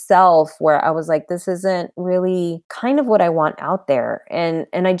myself where I was like, this isn't really kind of what I want out there. And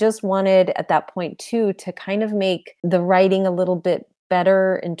I just wanted at that point too, to kind of make the writing a little bit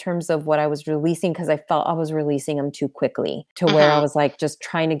better in terms of what I was releasing, because I felt I was releasing them too quickly to where I was like just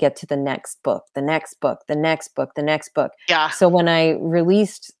trying to get to the next book, the next book, the next book, the next book. So when I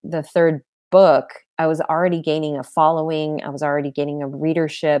released the third book, I was already gaining a following. I was already gaining a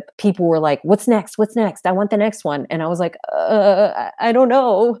readership. People were like, what's next? What's next? I want the next one. And I was like, I don't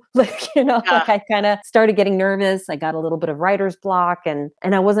know. Like, like I kind of started getting nervous. I got a little bit of writer's block, and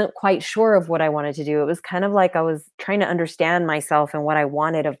I wasn't quite sure of what I wanted to do. It was kind of like I was trying to understand myself and what I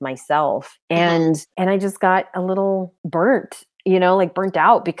wanted of myself. And I just got a little burnt, like burnt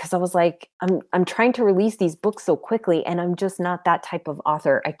out, because I was like, I'm trying to release these books so quickly, and I'm just not that type of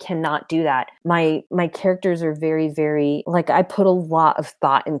author. I cannot do that. My characters are very, very, like, I put a lot of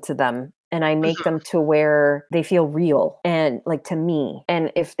thought into them, and I make them to where they feel real and like to me.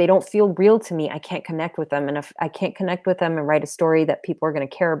 And if they don't feel real to me, I can't connect with them. And if I can't connect with them and write a story that people are going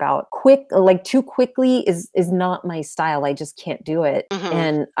to care about too quickly is not my style. I just can't do it.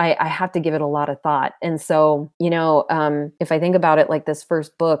 And I have to give it a lot of thought. And so, if I think about it, like this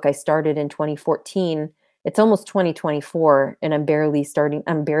first book I started in 2014, it's almost 2024 and I'm barely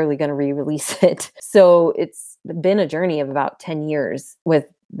going to re-release it. So it's been a journey of about 10 years with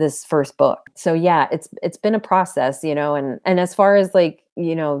this first book. So yeah, it's been a process, and as far as like,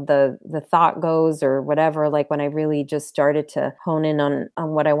 the thought goes or whatever, like when I really just started to hone in on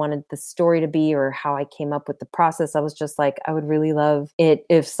what I wanted the story to be or how I came up with the process, I was just like, I would really love it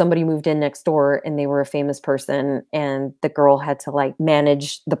if somebody moved in next door and they were a famous person and the girl had to like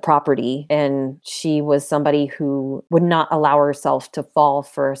manage the property, and she was somebody who would not allow herself to fall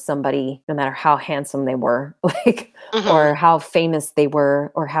for somebody no matter how handsome they were, like, or how famous they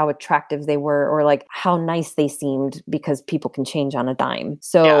were, or how attractive they were, or like how nice they seemed, because people can change on a dime.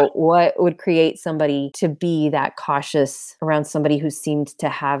 So what would create somebody to be that cautious around somebody who seemed to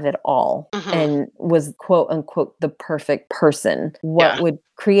have it all and was quote unquote the perfect person? What would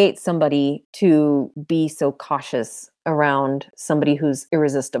create somebody to be so cautious around somebody who's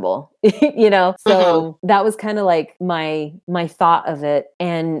irresistible, So that was kind of like my thought of it.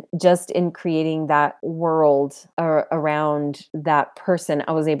 And just in creating that world around that person,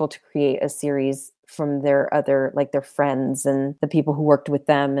 I was able to create a series from their other, like their friends and the people who worked with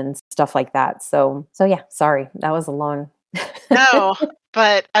them and stuff like that. So yeah, sorry, that was a long. No,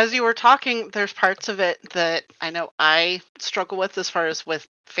 but as you were talking, there's parts of it that I know I struggle with as far as with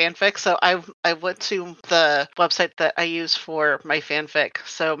fanfic. So I went to the website that I use for my fanfic.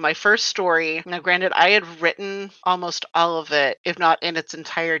 So my first story, now granted, I had written almost all of it, if not in its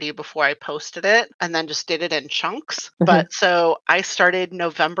entirety, before I posted it, and then just did it in chunks. But so I started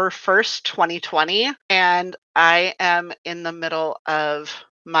November 1st, 2020, and I am in the middle of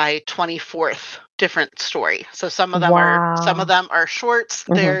my 24th different story. So some of them are shorts.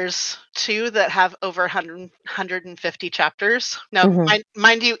 There's two that have over 150 chapters. Now,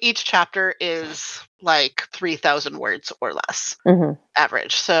 mind you, each chapter is like 3,000 words or less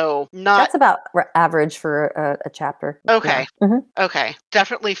average. So that's about average for a chapter. Okay. Yeah. Okay.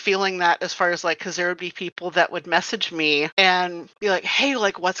 Definitely feeling that as far as like, because there would be people that would message me and be like, hey,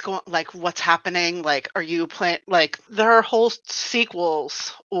 like what's happening? Like, are you playing? Like, there are whole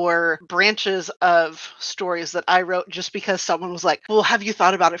sequels or branches of stories that I wrote just because someone was like, well, have you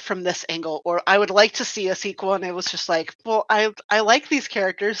thought about it from this angle? Or I would like to see a sequel. And it was just like, well, I like these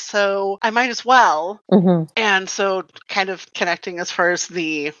characters, so I might as well. And so kind of connecting as far as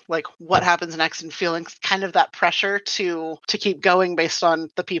the like what happens next and feeling kind of that pressure to keep going based on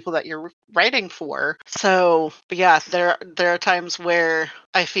the people that you're writing for. So but yeah, there are times where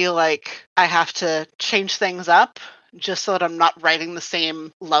I feel like I have to change things up just so that I'm not writing the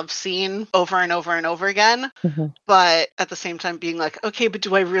same love scene over and over and over again. But at the same time being like, okay, but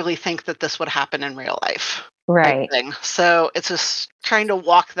do I really think that this would happen in real life? Right. Thing. So it's just trying to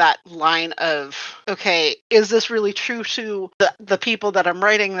walk that line of, okay, is this really true to the people that I'm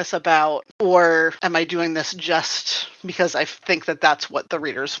writing this about, or am I doing this just because I think that that's what the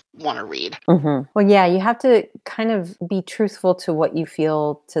readers want to read? Mm-hmm. Well, yeah, you have to kind of be truthful to what you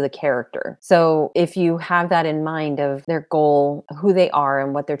feel to the character. So if you have that in mind of their goal, who they are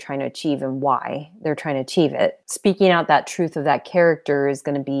and what they're trying to achieve and why they're trying to achieve it, speaking out that truth of that character is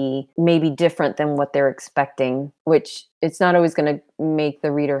going to be maybe different than what they're expecting, which it's not always going to make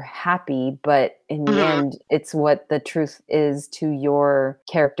the reader happy, but in the end, it's what the truth is to your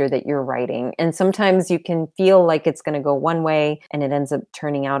character that you're writing. And sometimes you can feel like it's going to go one way and it ends up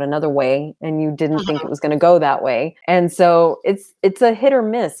turning out another way, and you didn't think it was going to go that way. And so it's a hit or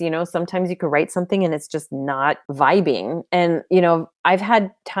miss, you know. Sometimes you could write something and it's just not vibing. And, you know, I've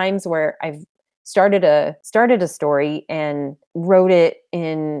had times where I've started a story and wrote it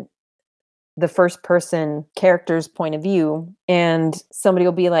in the first person character's point of view, and somebody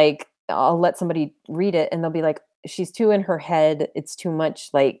will be like, I'll let somebody read it and they'll be like, she's too in her head, it's too much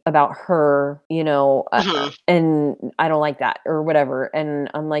like about her, you know, and I don't like that or whatever. And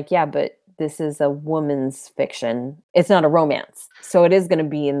I'm like, yeah, but this is a woman's fiction, it's not a romance, so it is going to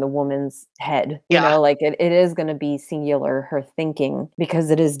be in the woman's head, you know, like it is going to be singular, her thinking, because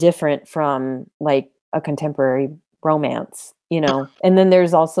it is different from like a contemporary romance, you know. And then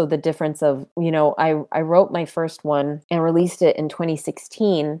there's also the difference of, you know, I wrote my first one and released it in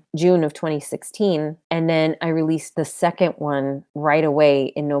 2016, June of 2016, and then I released the second one right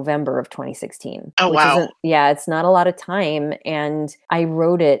away in November of 2016. Oh, which wow. isn't, yeah, it's not a lot of time. And I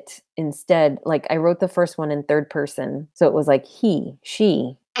wrote it instead, like I wrote the first one in third person, so it was like he,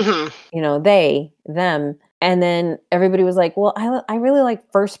 she, you know, they, them. And then everybody was like, well, I really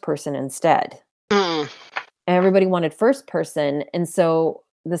like first person instead. Everybody wanted first person. And so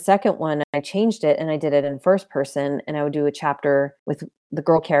the second one, I changed it and I did it in first person, and I would do a chapter with the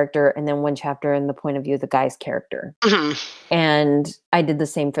girl character and then one chapter in the point of view of the guy's character. And I did the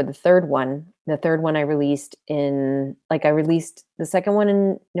same for the third one. The third one I released I released the second one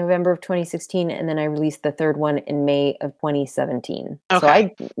in November of 2016, and then I released the third one in May of 2017.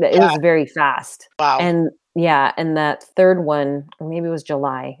 Okay. So it was very fast. Wow. And yeah, and that third one, or maybe it was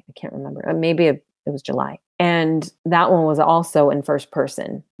July, I can't remember. Maybe it was July. And that one was also in first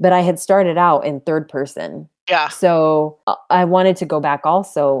person, but I had started out in third person. Yeah. So I wanted to go back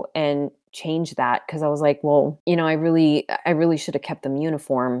also and change that, because I was like, well, you know, I really should have kept them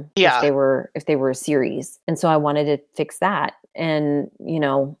uniform if they were a series. And so I wanted to fix that. And, you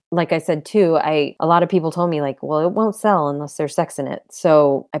know, like I said too, a lot of people told me like, well, it won't sell unless there's sex in it.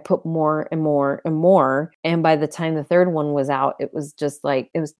 So I put more and more and more. And by the time the third one was out, it was just like,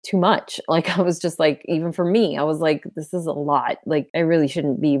 it was too much. Like, I was just like, even for me, I was like, this is a lot. Like, I really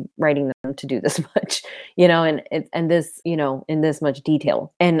shouldn't be writing them to do this much, you know, and this, you know, in this much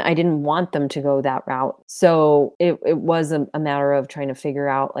detail. And I didn't want them to go that route. So it was a matter of trying to figure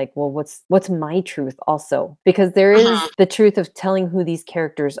out like, well, what's my truth also? Because there is the truth of telling who these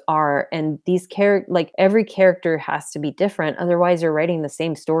characters are, and these like every character has to be different, otherwise you're writing the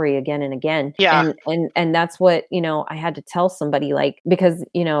same story again and again. And that's what, you know, I had to tell somebody, like, because,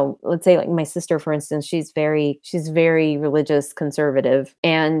 you know, let's say like my sister, for instance, she's very religious, conservative,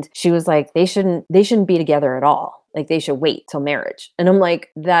 and she was like, they shouldn't be together at all. Like, they should wait till marriage. And I'm like,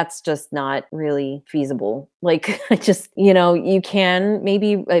 that's just not really feasible. Like, just, you know, you can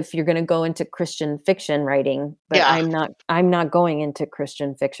maybe if you're going to go into Christian fiction writing, but I'm not going into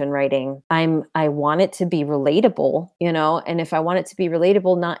Christian fiction writing. I want it to be relatable, you know, and if I want it to be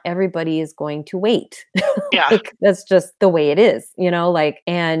relatable, not everybody is going to wait. Like, that's just the way it is, you know, like,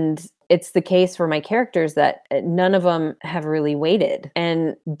 and it's the case for my characters that none of them have really waited.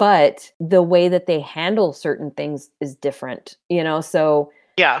 But the way that they handle certain things is different, you know? So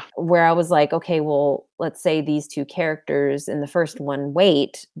where I was like, okay, well, let's say these two characters in the first one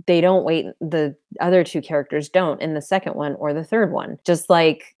wait, they don't wait, the other two characters don't in the second one or the third one. Just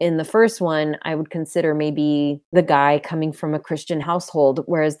like in the first one, I would consider maybe the guy coming from a Christian household,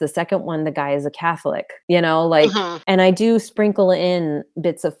 whereas the second one, the guy is a Catholic, you know, like, and I do sprinkle in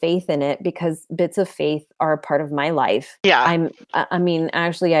bits of faith in it, because bits of faith are a part of my life. I'm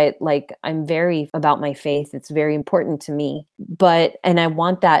very about my faith. It's very important to me, and I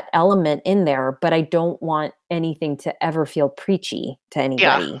want that element in there, but I don't want anything to ever feel preachy to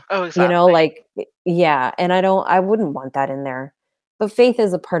anybody. Oh, exactly. You know, like, and I wouldn't want that in there. But faith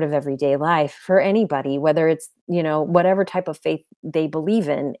is a part of everyday life for anybody, whether it's, you know, whatever type of faith they believe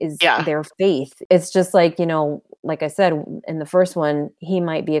in is their faith. It's just like, you know, like I said, in the first one, he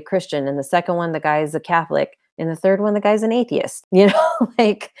might be a Christian. In the second one, the guy is a Catholic. In the third one, the guy's an atheist. You know,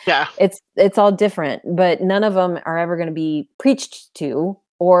 like Yeah. it's all different, but none of them are ever going to be preached to,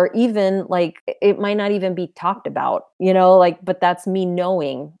 or even like it might not even be talked about, you know, like, but that's me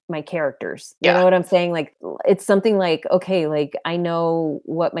knowing my characters. You Yeah. know what I'm saying? Like it's something like, okay, like I know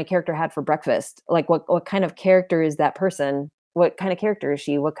what my character had for breakfast. Like what kind of character is that person? What kind of character is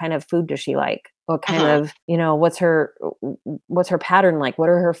she? What kind of food does she like? What kind of, you know, what's her pattern like? What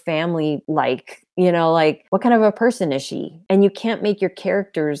are her family like? You know, like what kind of a person is she? And you can't make your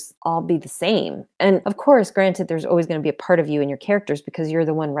characters all be the same. And of course, granted, there's always going to be a part of you in your characters because you're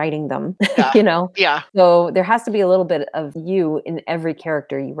the one writing them, Yeah. you know? Yeah. So there has to be a little bit of you in every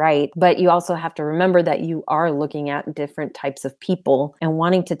character you write, but you also have to remember that you are looking at different types of people and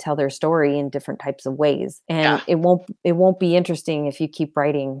wanting to tell their story in different types of ways. And it won't be interesting if you keep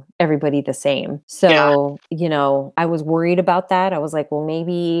writing everybody the same. So, you know, I was worried about that. I was like, well,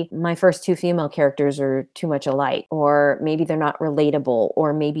 maybe my first two female characters are too much alike, or maybe they're not relatable,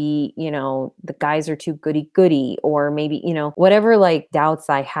 or maybe, you know, the guys are too goody, or maybe, you know, whatever like doubts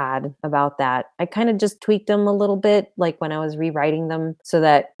I had about that, I kind of just tweaked them a little bit, like when I was rewriting them so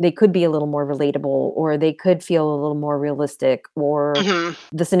that they could be a little more relatable, or they could feel a little more realistic, or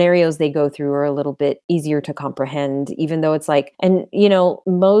the scenarios they go through are a little bit easier to comprehend, even though it's like, and you know,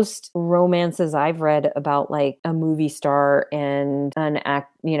 most romances I've read about like a movie star and an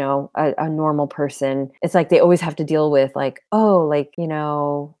act, you know, a normal person, it's like they always have to deal with like, oh, like, you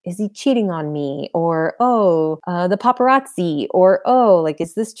know, is he cheating on me? Or, oh, the paparazzi, or, oh, like,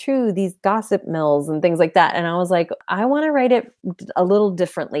 is this true? These gossip mills and things like that. And I was like, I want to write it a little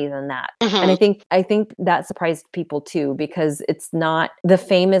differently than that. And I think that surprised people too, because it's not, the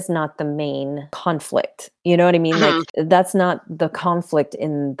fame is not the main conflict. You know what I mean? Like that's not the conflict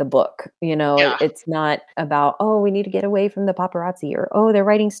in the book. You know, it's not about, oh, we need to get away from the paparazzi, or, oh, they're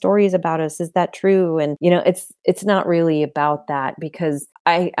writing stories about us. Is that true? And, you know, it's not really about that, because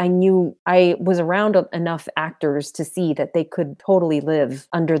I knew I was around enough actors to see that they could totally live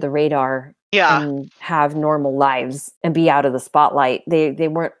under the radar and have normal lives and be out of the spotlight. They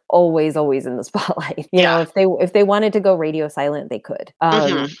weren't always in the spotlight. You know, if they wanted to go radio silent, they could.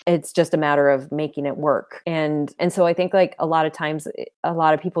 It's just a matter of making it work. And so I think like a lot of times, a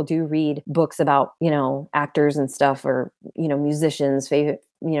lot of people do read books about, you know, actors and stuff, or, you know, musicians,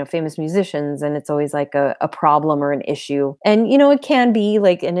 famous musicians, and it's always like a problem or an issue. And, you know, it can be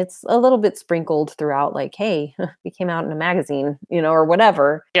like, and it's a little bit sprinkled throughout, like, hey, we came out in a magazine, you know, or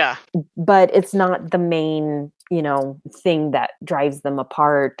whatever. Yeah. But it's not the main, you know, thing that drives them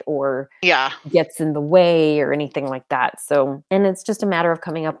apart or gets in the way or anything like that. So, and it's just a matter of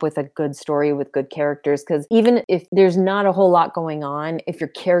coming up with a good story with good characters, because even if there's not a whole lot going on, if your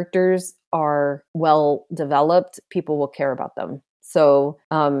characters are well developed, people will care about them. So,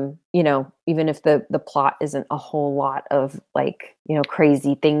 you know, even if the plot isn't a whole lot of like, you know,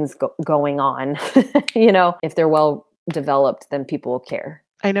 crazy things going on, you know, if they're well developed, then people will care.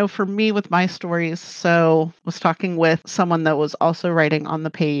 I know for me with my stories, so was talking with someone that was also writing on the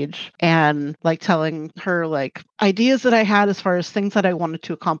page and like telling her like ideas that I had as far as things that I wanted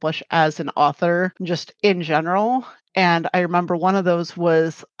to accomplish as an author, just in general. And I remember one of those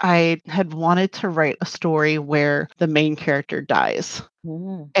was I had wanted to write a story where the main character dies.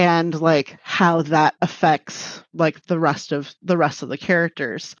 And like how that affects like the rest of the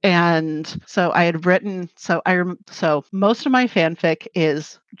characters. And so I had written, so most of my fanfic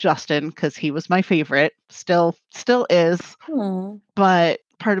is Justin, because he was my favorite, still is. But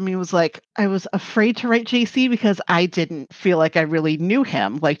part of me was like, I was afraid to write JC because I didn't feel like I really knew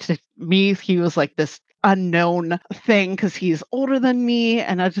him. Like to me, he was like this unknown thing because he's older than me,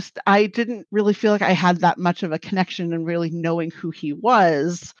 and I didn't really feel like I had that much of a connection and really knowing who he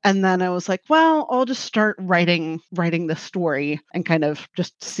was. And then I was like, well, I'll just start writing this story and kind of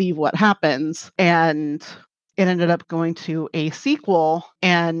just see what happens. And it ended up going to a sequel,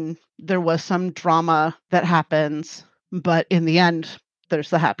 and there was some drama that happens, but in the end there's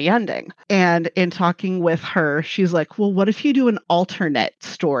the happy ending. And in talking with her, she's like, well, what if you do an alternate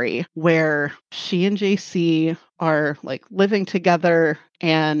story where she and JC are like living together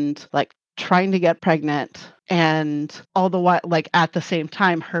and like trying to get pregnant, and all the while, like at the same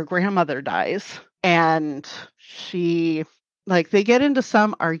time, her grandmother dies, and she like they get into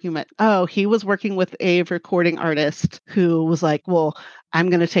some argument. Oh, he was working with a recording artist who was like, well, I'm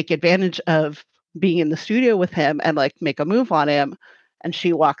going to take advantage of being in the studio with him and like make a move on him. And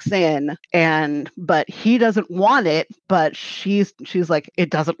she walks in, but he doesn't want it, but she's like, it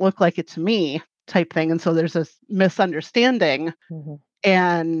doesn't look like it to me type thing. And so there's this misunderstanding.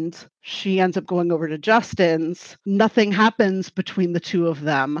 And she ends up going over to Justin's. Nothing happens between the two of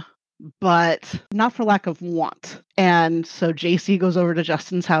them, but not for lack of want. And so JC goes over to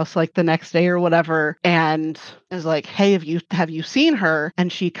Justin's house like the next day or whatever and is like, hey, have you seen her?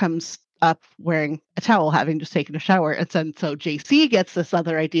 And she comes up wearing a towel, having just taken a shower. And so JC gets this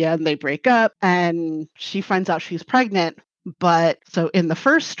other idea and they break up and she finds out she's pregnant. But so in the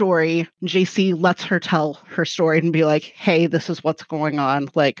first story, JC lets her tell her story and be like, hey, this is what's going on.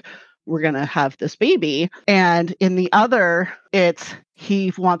 Like, we're going to have this baby. And in the other,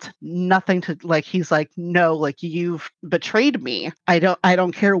 he wants nothing to, like, he's like, no, like, you've betrayed me. I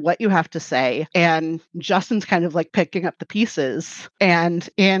don't care what you have to say. And Justin's kind of like picking up the pieces. And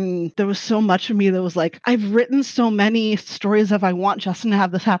there was so much of me that was like, I've written so many stories of I want Justin to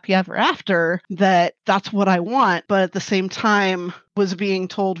have this happy ever after that's what I want. But at the same time was being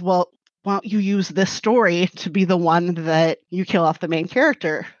told, well, why don't you use this story to be the one that you kill off the main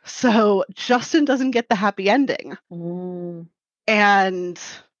character? So Justin doesn't get the happy ending. Mm. And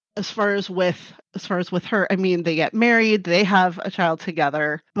as far as with her, I mean, they get married, they have a child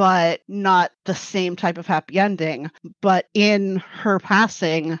together, but not the same type of happy ending. But in her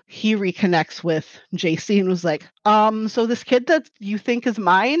passing, he reconnects with JC and was like, so this kid that you think is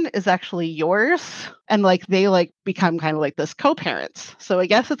mine is actually yours. And like they like become kind of like this co-parents. So I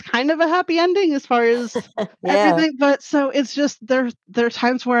guess it's kind of a happy ending as far as everything. But so it's just there are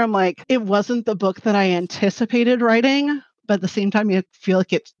times where I'm like, it wasn't the book that I anticipated writing. But at the same time, I feel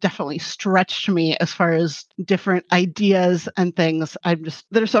like it's definitely stretched me as far as different ideas and things.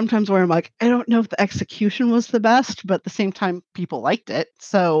 There's sometimes where I'm like, I don't know if the execution was the best, but at the same time, people liked it.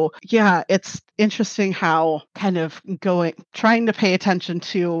 So yeah, it's interesting how kind of trying to pay attention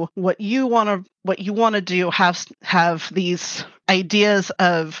to what you want to do, have these ideas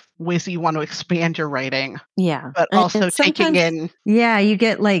of ways that you want to expand your writing. Yeah. But also taking in. Yeah, you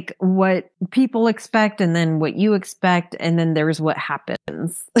get like what people expect and then what you expect. And then there's what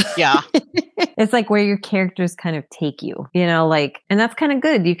happens. Yeah. It's like where your characters kind of take you, like, and that's kind of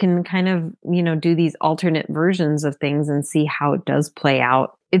good. You can kind of, do these alternate versions of things and see how it does play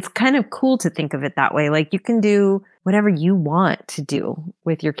out. It's kind of cool to think of it that way. Like you can do whatever you want to do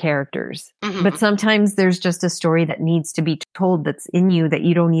with your characters. Mm-hmm. But sometimes there's just a story that needs to be told that's in you that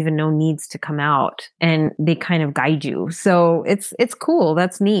you don't even know needs to come out, and they kind of guide you. So it's cool.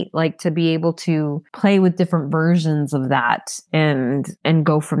 That's neat. Like to be able to play with different versions of that and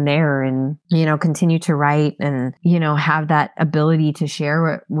go from there and, continue to write and, have that ability to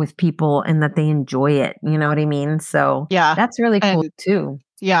share it with people and that they enjoy it. You know what I mean? So yeah, that's really cool too.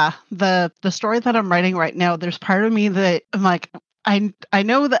 Yeah, the story that I'm writing right now, there's part of me that I'm like, I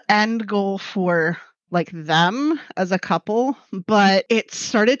know the end goal for like them as a couple, but it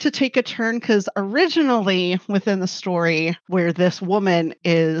started to take a turn because originally within the story where this woman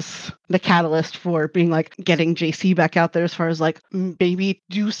is the catalyst for being like getting JC back out there as far as like, maybe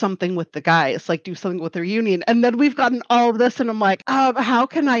do something with the guys, like do something with the reunion. And then we've gotten all of this and I'm like, how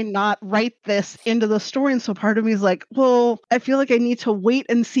can I not write this into the story? And so part of me is like, well, I feel like I need to wait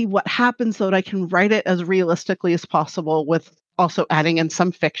and see what happens so that I can write it as realistically as possible with also adding in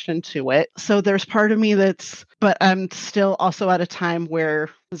some fiction to it. So there's part of me but I'm still also at a time where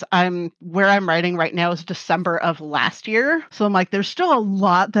I'm writing right now is December of last year. So I'm like, there's still a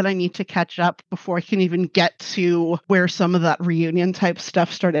lot that I need to catch up before I can even get to where some of that reunion type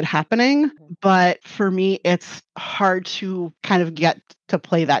stuff started happening. But for me, it's hard to kind of get to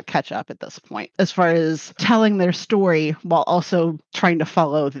play that catch up at this point, as far as telling their story while also trying to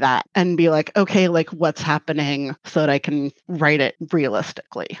follow that and be like, okay, like what's happening so that I can write it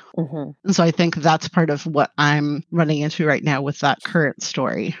realistically. Mm-hmm. And so I think that's part of what I'm running into right now with that current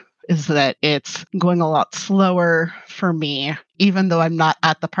story, is that it's going a lot slower for me, even though I'm not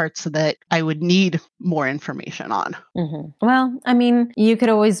at the parts that I would need more information on. Mm-hmm. Well, I mean, you could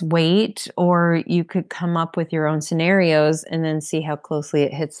always wait, or you could come up with your own scenarios and then see how closely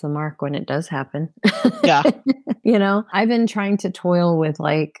it hits the mark when it does happen. Yeah. I've been trying to toil with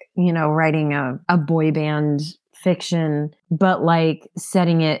writing a boy band fiction, but like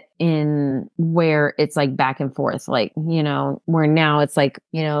setting it in where it's like back and forth, like, where now it's like,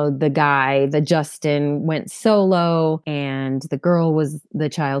 the Justin went solo and the girl was the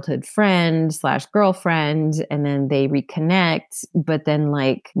childhood friend / girlfriend, and then they reconnect. But then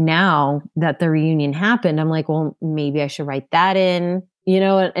like now that the reunion happened, I'm like, well, maybe I should write that in.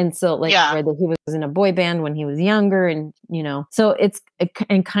 And so like where he was in a boy band when he was younger, and so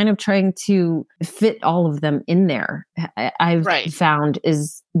and kind of trying to fit all of them in there. I've found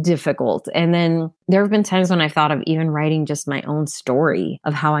is difficult. And then there have been times when I've thought of even writing just my own story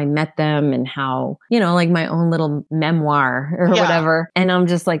of how I met them and how, like my own little memoir or whatever. And I'm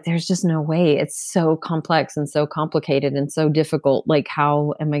just like, there's just no way. It's so complex and so complicated and so difficult. Like,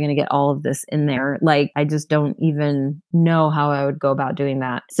 how am I going to get all of this in there? Like, I just don't even know how I would go about doing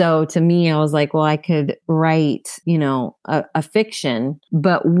that. So to me, I was like, well, I could write, a fiction,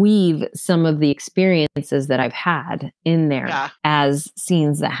 but weave some of the experiences that I've had in there as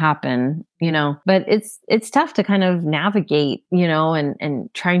scenes that happen, but it's tough to kind of navigate,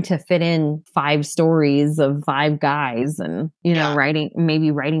 and trying to fit in 5 stories of 5 guys and,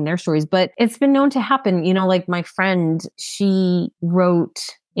 writing their stories. But it's been known to happen, like my friend, she wrote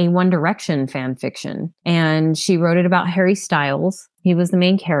a One Direction fan fiction, and she wrote it about Harry Styles. He was the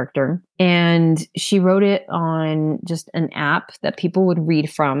main character, and she wrote it on just an app that people would read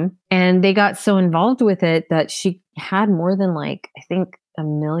from. And they got so involved with it that she had more than I think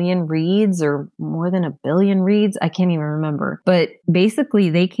 1 million reads or more than 1 billion reads. I can't even remember. But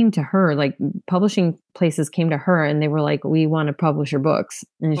basically they came to her, like publishing places came to her and they were like, we want to publish your books.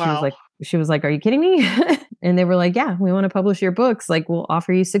 And she was like, are you kidding me? And they were like, yeah, we want to publish your books. Like, we'll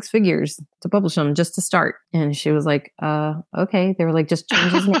offer you 6 figures to publish them just to start. And she was like, okay. They were like, just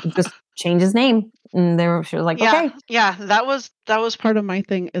change his name. Just change his name. And she was like, okay. Yeah. That was part of my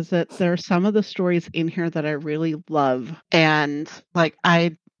thing, is that there are some of the stories in here that I really love. And like,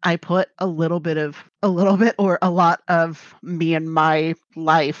 I put a little bit or a lot of me and my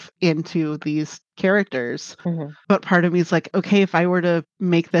life into these characters. Mm-hmm. But part of me is like, okay, if I were to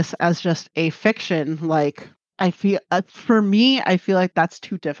make this as just a fiction, like, I feel for me, I feel like that's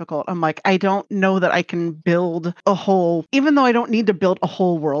too difficult. I'm like, I don't know that I can build a whole, even though I don't need to build a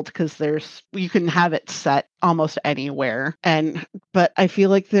whole world, because you can have it set almost anywhere. But I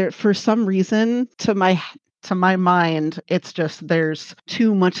feel like for some reason, to my mind, it's just there's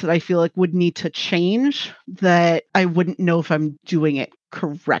too much that I feel like would need to change, that I wouldn't know if I'm doing it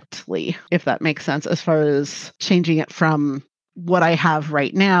correctly, if that makes sense, as far as changing it from what I have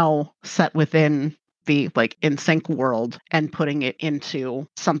right now set within the like NSYNC world and putting it into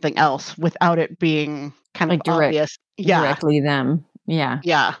something else without it being kind of obvious. Directly them. Yeah.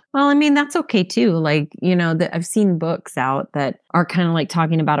 Yeah. Well, I mean, that's okay too. Like, I've seen books out that are kind of like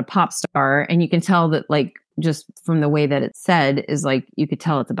talking about a pop star, and you can tell that, like, just from the way that it's said, is like, you could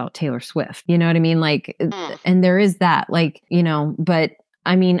tell it's about Taylor Swift. You know what I mean? Like, and there is that, like, but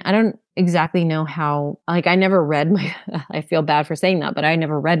I mean, I don't exactly know how, like, I never read I feel bad for saying that, but I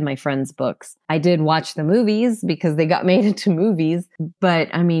never read my friend's books. I did watch the movies because they got made into movies, but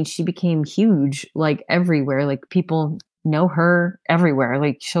I mean, she became huge, like everywhere, like people know her everywhere.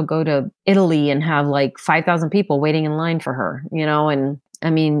 Like, she'll go to Italy and have like 5,000 people waiting in line for her, and I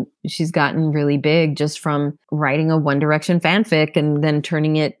mean, she's gotten really big just from writing a One Direction fanfic and then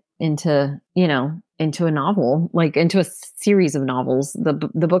turning it into, into a novel, like into a series of novels.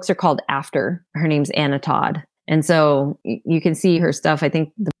 The books are called After. Her name's Anna Todd. And so you can see her stuff. I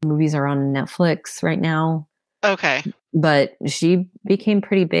think the movies are on Netflix right now. Okay. But she became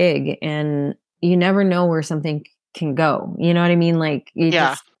pretty big, and you never know where something can go. You know what I mean? Like, you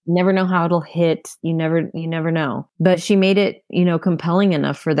just never know how it'll hit. You never know. But she made it, compelling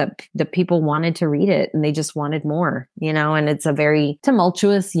enough for that the people wanted to read it, and they just wanted more, and it's a very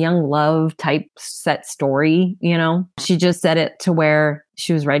tumultuous young love type set story. She just set it to where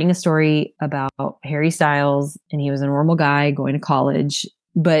she was writing a story about Harry Styles, and he was a normal guy going to college,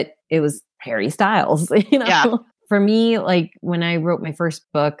 but it was Harry Styles, Yeah. For me, like when I wrote my first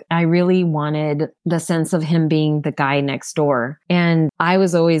book, I really wanted the sense of him being the guy next door. And I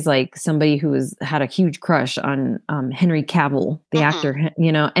was always like somebody who had a huge crush on Henry Cavill, the actor,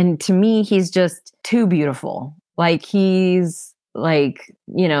 and to me, he's just too beautiful. Like, he's like,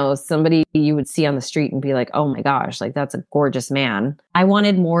 somebody you would see on the street and be like, oh my gosh, like, that's a gorgeous man. I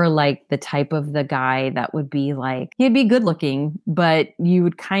wanted more like the type of the guy that would be like, he'd be good looking, but you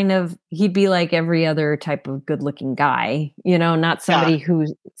would he'd be like every other type of good looking guy, not somebody who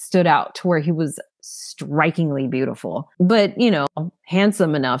stood out to where he was strikingly beautiful, but,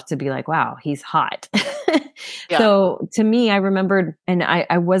 handsome enough to be like, wow, he's hot. So to me, I remembered, and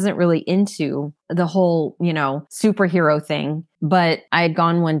I wasn't really into the whole, superhero thing, but I had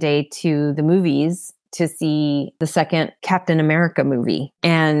gone one day to the movies to see the second Captain America movie.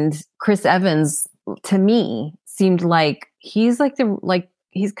 And Chris Evans, to me, seemed like he's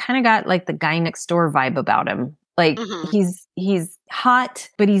he's kind of got like the guy next door vibe about him. Like, he's hot,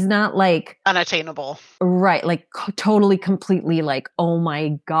 but he's not like unattainable. Right. Like totally, completely like, oh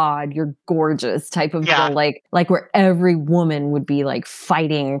my God, you're gorgeous type of deal. Like where every woman would be like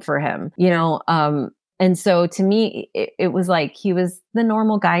fighting for him, And so to me, it was like he was the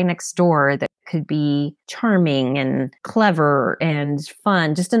normal guy next door that could be charming and clever and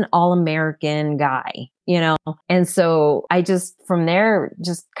fun, just an all-American guy, you know? And so I just, from there,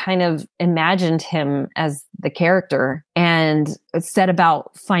 just kind of imagined him as the character and set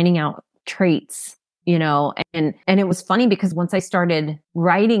about finding out traits, you know. And it was funny because once I started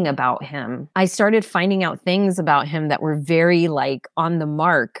writing about him, I started finding out things about him that were very like on the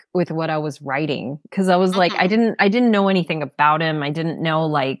mark with what I was writing. Cause I was like, I didn't know anything about him. I didn't know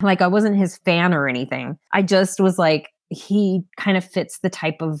like I wasn't his fan or anything. I just was like, he kind of fits the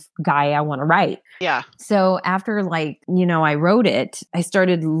type of guy I want to write. Yeah. So after like, you know, I wrote it, I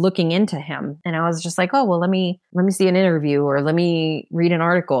started looking into him and I was just like, oh, well, let me see an interview or let me read an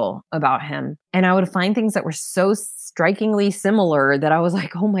article about him. And I would find things that were so strikingly similar that I was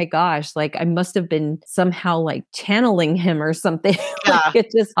like, oh my gosh, like I must have been somehow like channeling him or something. Yeah.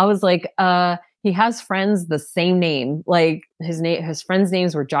 I was like, he has friends the same name. Like his friends'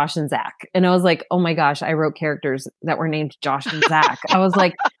 names were Josh and Zach. And I was like, oh my gosh, I wrote characters that were named Josh and Zach. I was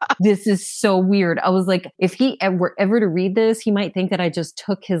like, this is so weird. I was like, if he were ever to read this, he might think that I just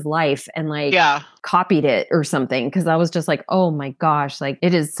took his life and like copied it or something. Cause I was just like, oh my gosh, like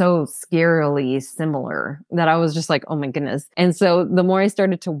it is so scarily similar that I was just like, oh my goodness. And so the more I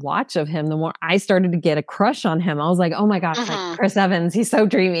started to watch of him, the more I started to get a crush on him. I was like, oh my gosh, like Chris Evans, he's so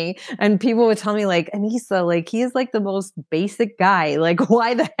dreamy. And people would tell me like, Anissa, like he is like the most basic guy. Like,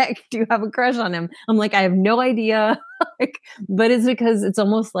 why the heck do you have a crush on him? I'm like, I have no idea. Like, but it's because it's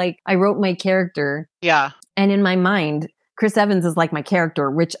almost like I wrote my character. Yeah. And in my mind, Chris Evans is like my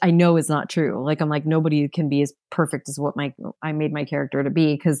character, which I know is not true. Like, I'm like, nobody can be as perfect as what I made my character to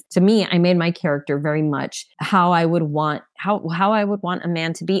be. Cause to me, I made my character very much how I would want, how I would want a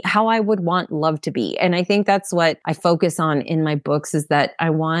man to be, how I would want love to be. And I think that's what I focus on in my books is that I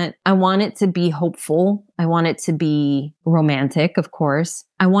want it to be hopeful. I want it to be romantic, of course.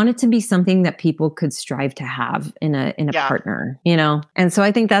 I want it to be something that people could strive to have in a partner, you know? And so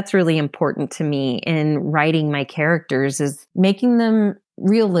I think that's really important to me in writing my characters is making them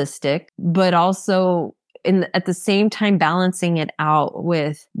realistic, but also at the same time balancing it out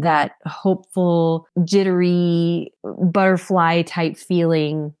with that hopeful, jittery, butterfly type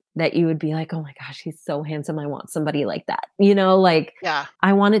feeling that you would be like, oh my gosh, he's so handsome. I want somebody like that. You know, like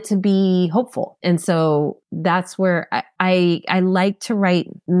I want it to be hopeful. And so that's where I like to write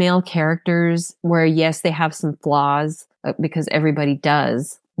male characters where, yes, they have some flaws because everybody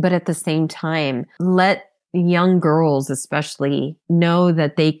does. But at the same time, let young girls especially know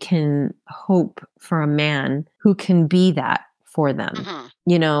that they can hope for a man who can be that for them.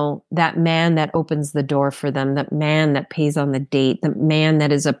 You know, that man that opens the door for them, that man that pays on the date, the man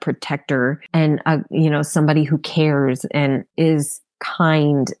that is a protector and, you know, somebody who cares and is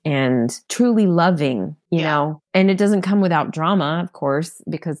kind and truly loving, you know, and it doesn't come without drama, of course,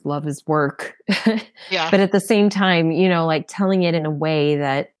 because love is work. But at the same time, you know, like telling it in a way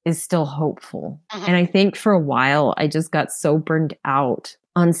that is still hopeful. And I think for a while, I just got so burned out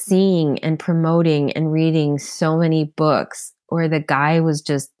on seeing and promoting and reading so many books where the guy was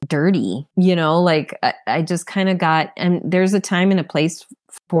just dirty, you know, like I just kind of got, and there's a time and a place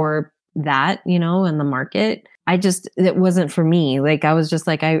for that, you know, in the market. It wasn't for me. Like, I was just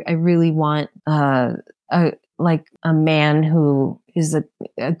like, I really want, like a man who is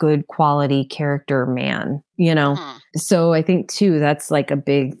a good quality character man, you know? So I think too, that's like a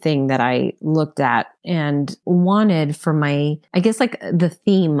big thing that I looked at and wanted for my, I guess like the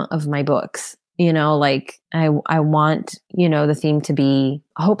theme of my books. You know, like I want, you know, the theme to be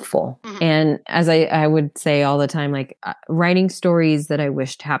hopeful. And as I would say all the time, like writing stories that I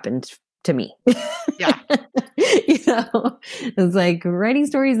wished happened to me. You know, it's like writing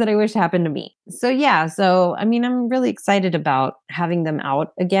stories that I wish happened to me. So yeah. So, I mean, I'm really excited about having them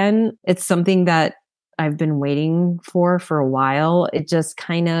out again. It's something that I've been waiting for a while. It just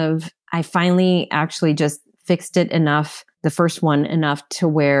kind of, I finally actually just fixed it enough, the first one enough to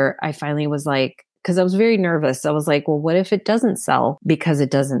where I finally was like, because I was very nervous. I was like, well, what if it doesn't sell because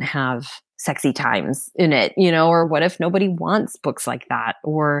it doesn't have sexy times in it, you know, or what if nobody wants books like that?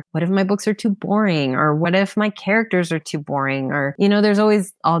 Or what if my books are too boring? Or what if my characters are too boring? Or, you know, there's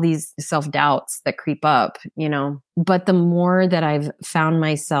always all these self-doubts that creep up, you know. But the more that I've found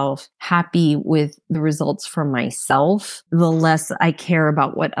myself happy with the results for myself, the less I care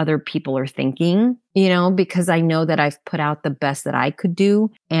about what other people are thinking, you know, because I know that I've put out the best that I could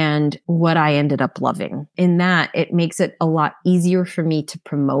do and what I ended up loving. In that, it makes it a lot easier for me to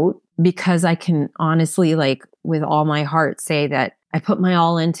promote because I can honestly, like, with all my heart say that I put my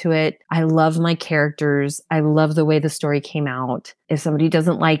all into it. I love my characters. I love the way the story came out. If somebody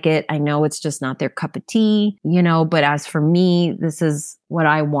doesn't like it, I know it's just not their cup of tea, but as for me, this is what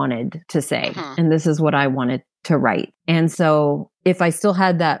I wanted to say. And this is what I wanted to write. And so if I still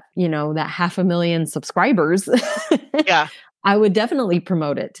had that, that 500,000 subscribers, Yeah. I would definitely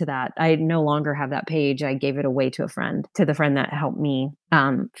promote it to that. I no longer have that page. I gave it away to the friend that helped me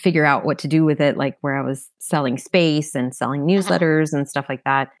figure out what to do with it, like where I was selling space and selling newsletters and stuff like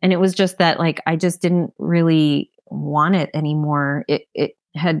that. And it was just that, like, I just didn't really want it anymore. It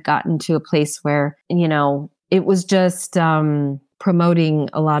had gotten to a place where, it was just promoting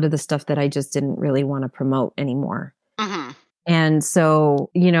a lot of the stuff that I just didn't really want to promote anymore. And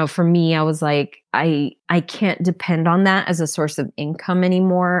so, for me, I was like, I can't depend on that as a source of income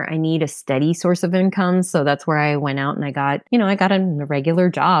anymore. I need a steady source of income. So that's where I went out and I got a regular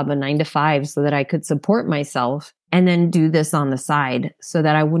job, a 9-to-5, so that I could support myself and then do this on the side so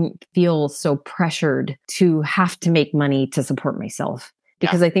that I wouldn't feel so pressured to have to make money to support myself.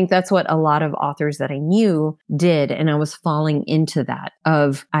 Because I think that's what a lot of authors that I knew did. And I was falling into that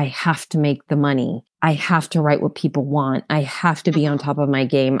of, I have to make the money. I have to write what people want. I have to be on top of my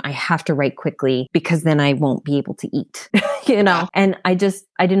game. I have to write quickly because then I won't be able to eat, And I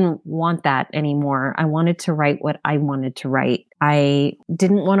didn't want that anymore. I wanted to write what I wanted to write. I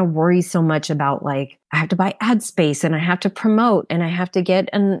didn't want to worry so much about, like, I have to buy ad space and I have to promote and I have to get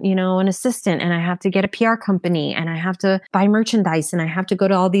an assistant and I have to get a PR company and I have to buy merchandise and I have to go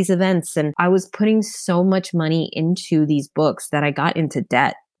to all these events. And I was putting so much money into these books that I got into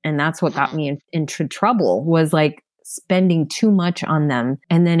debt. And that's what got me into trouble, was like spending too much on them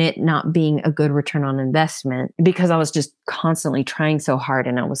and then it not being a good return on investment, because I was just constantly trying so hard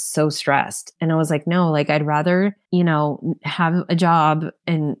and I was so stressed. And I was like, no, like, I'd rather, have a job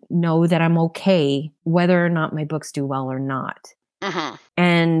and know that I'm okay, whether or not my books do well or not.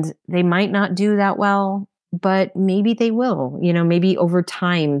 And they might not do that well, but maybe they will, maybe over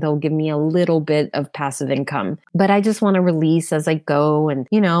time they'll give me a little bit of passive income, but I just want to release as I go and,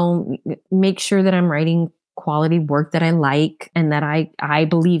 make sure that I'm writing quality work that I like and that I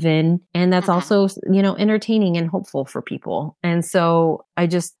believe in. And that's also, entertaining and hopeful for people. And so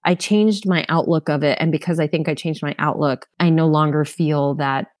I changed my outlook of it. And because I think I changed my outlook, I no longer feel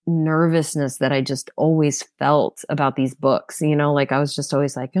that nervousness that I just always felt about these books. Like, I was just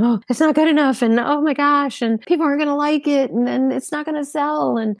always like, oh, it's not good enough. And oh my gosh, and people aren't going to like it. And then it's not going to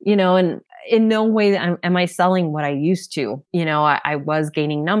sell. And, and in no way am I selling what I used to. I was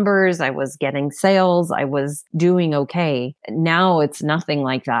gaining numbers. I was getting sales. I was doing okay. Now it's nothing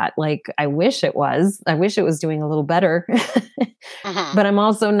like that. Like, I wish it was doing a little better, but I'm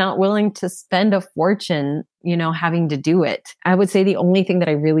also not willing to spend a fortune, having to do it. I would say the only thing that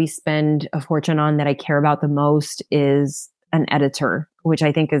I really spend a fortune on that I care about the most is an editor, which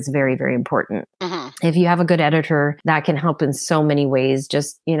I think is very, very important. If you have a good editor, that can help in so many ways,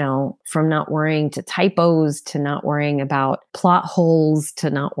 just, from not worrying to typos, to not worrying about plot holes, to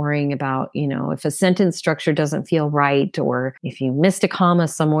not worrying about, if a sentence structure doesn't feel right, or if you missed a comma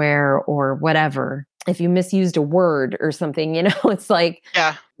somewhere or whatever, if you misused a word or something, it's like,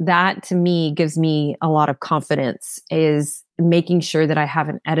 that to me gives me a lot of confidence, is making sure that I have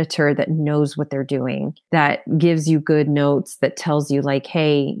an editor that knows what they're doing, that gives you good notes, that tells you like,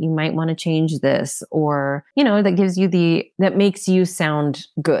 hey, you might want to change this, or, that makes you sound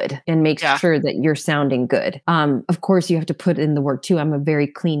good and makes sure that you're sounding good. Of course you have to put in the work too. I'm a very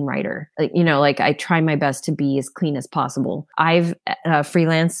clean writer. I try my best to be as clean as possible. I've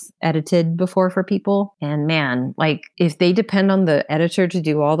freelance edited before for people, and man, like, if they depend on the editor to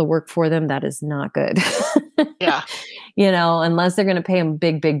do all the work for them, that is not good. Unless they're going to pay them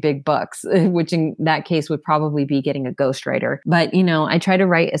big, big, big bucks, which in that case would probably be getting a ghostwriter. But, I try to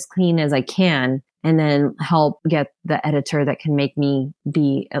write as clean as I can and then help get the editor that can make me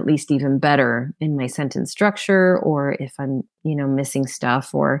be at least even better in my sentence structure, or if I'm, missing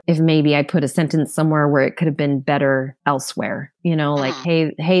stuff, or if maybe I put a sentence somewhere where it could have been better elsewhere, like,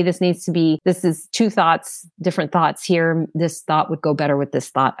 hey, this is different thoughts here. This thought would go better with this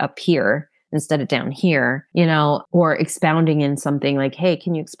thought up here instead of down here, or expounding in something like, hey,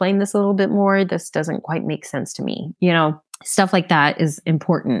 can you explain this a little bit more? This doesn't quite make sense to me. Stuff like that is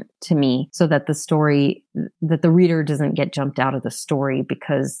important to me, so that that the reader doesn't get jumped out of the story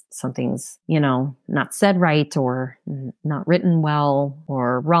because something's, not said right, or not written well,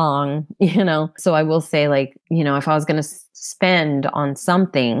 or wrong, So I will say, like, if I was going to spend on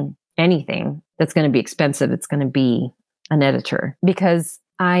anything that's going to be expensive, it's going to be an editor, because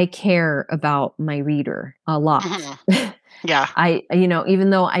I care about my reader a lot. Yeah. Even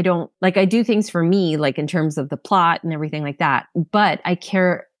though I don't, like, I do things for me, like in terms of the plot and everything like that, but I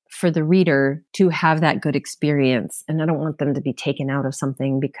care for the reader to have that good experience. And I don't want them to be taken out of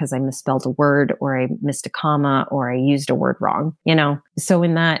something because I misspelled a word or I missed a comma or I used a word wrong, So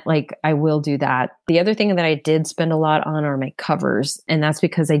in that, like, I will do that. The other thing that I did spend a lot on are my covers. And that's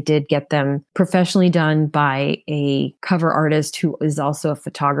because I did get them professionally done by a cover artist who is also a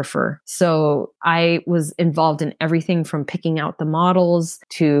photographer. So I was involved in everything from picking out the models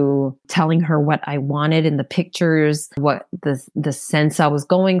to telling her what I wanted in the pictures, what the sense I was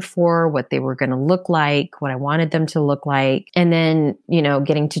going for, what they were going to look like, what I wanted them to look like. And then,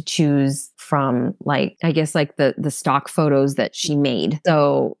 getting to choose from, like, I guess, like the stock photos that she made.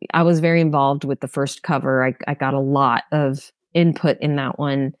 So I was very involved with the first cover. I got a lot of input in that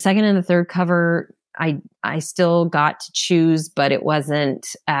one. Second and the third cover, I still got to choose, but it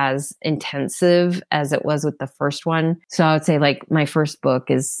wasn't as intensive as it was with the first one. So I would say, like, my first book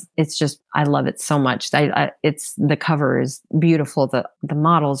it's just, I love it so much. It's, the cover is beautiful. The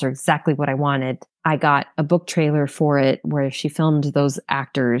models are exactly what I wanted. I got a book trailer for it where she filmed those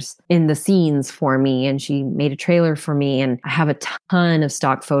actors in the scenes for me, and she made a trailer for me. And I have a ton of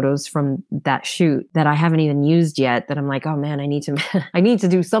stock photos from that shoot that I haven't even used yet, that I'm like, oh man, I need to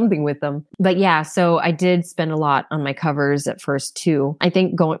do something with them. But yeah, so I did spend a lot on my covers at first too. I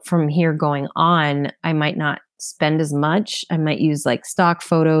think going on, I might not spend as much. I might use like stock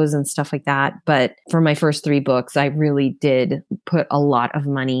photos and stuff like that. But for my first 3 books, I really did put a lot of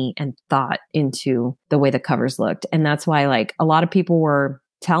money and thought into the way the covers looked. And that's why, like, a lot of people were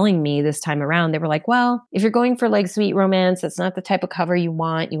telling me this time around, they were like, well, if you're going for like sweet romance, that's not the type of cover you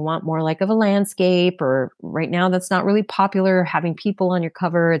want. You want more like of a landscape, or right now that's not really popular, having people on your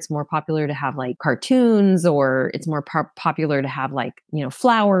cover. It's more popular to have like cartoons, or it's more popular to have like,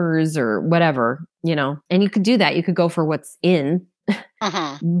 flowers or whatever, and you could do that. You could go for what's in.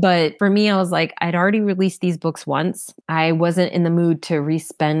 But for me, I was like, I'd already released these books once. I wasn't in the mood to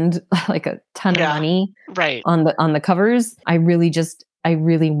respend like a ton of money on the covers. I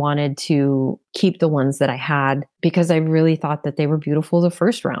really wanted to keep the ones that I had because I really thought that they were beautiful the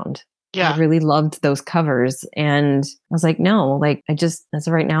first round. Yeah. I really loved those covers. And I was like, no, like, as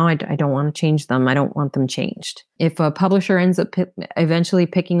of right now, I don't want to change them. I don't want them changed. If a publisher ends up eventually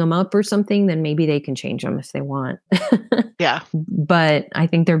picking them up or something, then maybe they can change them if they want. Yeah. But I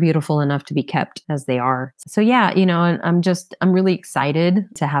think they're beautiful enough to be kept as they are. So yeah, and I'm really excited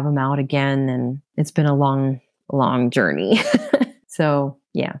to have them out again. And it's been a long, long journey. So,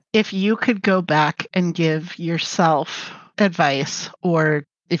 yeah. If you could go back and give yourself advice, or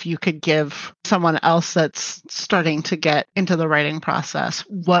if you could give someone else that's starting to get into the writing process,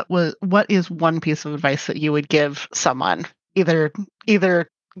 what is one piece of advice that you would give someone? Either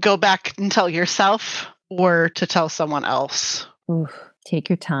go back and tell yourself or to tell someone else. Ooh, take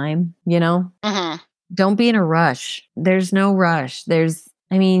your time, Don't be in a rush. There's no rush.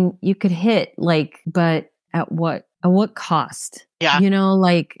 You could hit, like, but at what cost? Yeah.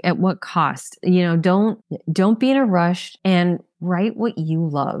 Like, at what cost? Don't be in a rush, and write what you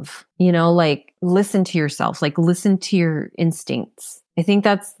love. Like, listen to yourself, like, listen to your instincts. I think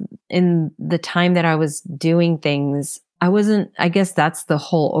that's, in the time that I was doing things, I guess that's the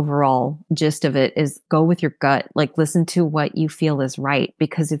whole overall gist of it, is go with your gut, like, listen to what you feel is right.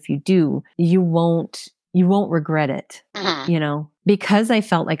 Because if you do, you won't regret it, because I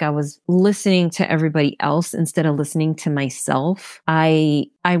felt like I was listening to everybody else instead of listening to myself. I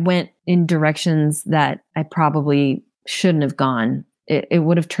went in directions that I probably shouldn't have gone. It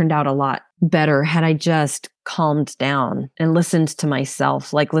would have turned out a lot better had I just calmed down and listened to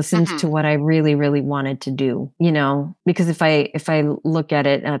myself, like, listened to what I really, really wanted to do, because if I look at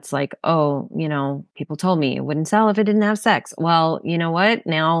it and it's like, oh, people told me it wouldn't sell if it didn't have sex. Well, you know what?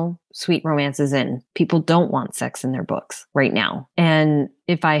 Now sweet romance is in. People don't want sex in their books right now. And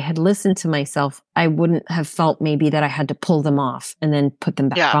if I had listened to myself, I wouldn't have felt maybe that I had to pull them off and then put them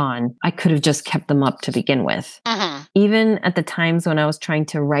back on. I could have just kept them up to begin with. Even at the times when I was trying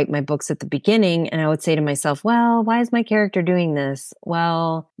to write my books at the beginning, and I would say to myself, well, why is my character doing this?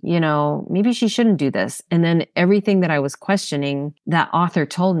 Well, maybe she shouldn't do this. And then everything that I was questioning, that author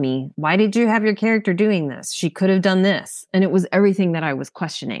told me, why did you have your character doing this? She could have done this. And it was everything that I was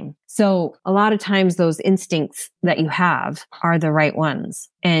questioning. So a lot of times those instincts that you have are the right ones,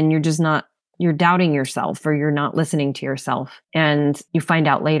 and you're just not you're doubting yourself or you're not listening to yourself. And you find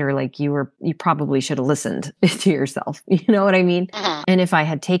out later, like you probably should have listened to yourself. You know what I mean? Mhm. And if I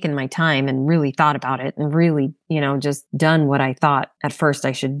had taken my time and really thought about it and really, just done what I thought at first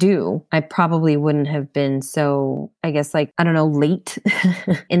I should do, I probably wouldn't have been so, I guess, like, I don't know, late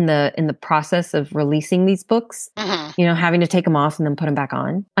in the process of releasing these books. Mhm. Having to take them off and then put them back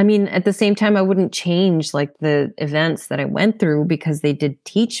on. I mean, at the same time, I wouldn't change like the events that I went through because they did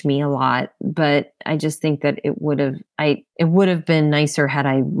teach me a lot. But I just think that it would have been nicer had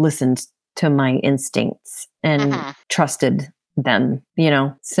I listened to my instincts and Mhm. trusted them,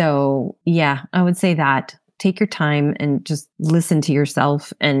 So yeah, I would say that. Take your time and just listen to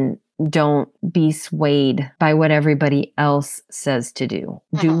yourself and don't be swayed by what everybody else says to do.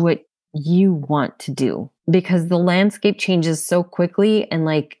 Do Mhm. what you want to do, because the landscape changes so quickly. And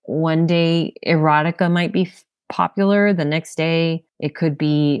like one day erotica might be popular. The next day it could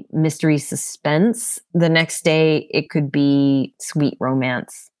be mystery suspense. The next day it could be sweet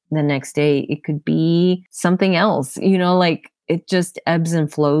romance. The next day it could be something else, like it just ebbs and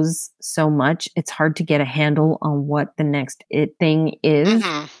flows so much. It's hard to get a handle on what the next thing is.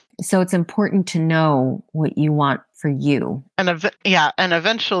 Mhm. So it's important to know what you want for you. And and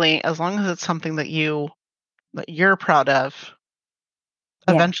eventually, as long as it's something that you're proud of,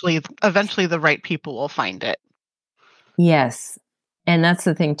 Yeah. eventually the right people will find it. Yes. And that's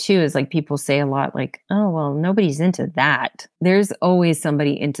the thing too, is like people say a lot like, oh, well, nobody's into that. There's always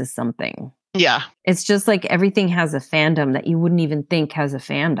somebody into something. Yeah. It's just like everything has a fandom that you wouldn't even think has a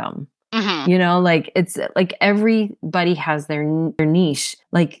fandom. Mhm. Like it's like everybody has their niche.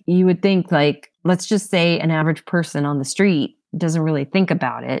 Like you would think, like, let's just say an average person on the street doesn't really think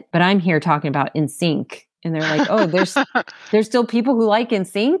about it, but I'm here talking about NSYNC, and they're like, oh, there's still people who like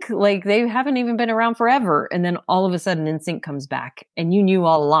NSYNC. Like they haven't even been around forever. And then all of a sudden NSYNC comes back and you knew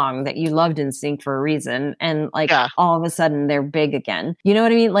all along that you loved NSYNC for a reason. And like Yeah. all of a sudden they're big again. You know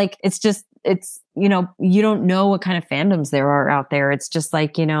what I mean? Like you don't know what kind of fandoms there are out there. It's just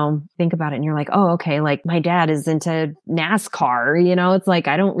like, think about it and you're like, oh, okay. Like my dad is into NASCAR, it's like,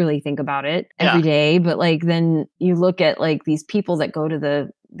 I don't really think about it every day, but like, then you look at like these people that go to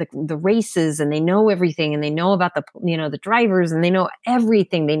the races and they know everything and they know about the drivers and they know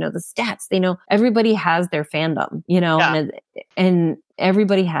everything. They know the stats. They know everybody has their fandom, and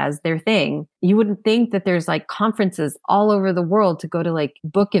everybody has their thing. You wouldn't think that there's like conferences all over the world to go to like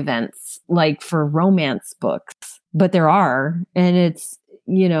book events, like for romance books, but there are. And it's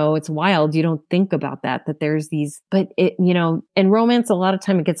wild. You don't think about that there's these, but in romance, a lot of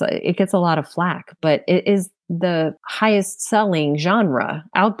time it gets a lot of flack, but it is the highest selling genre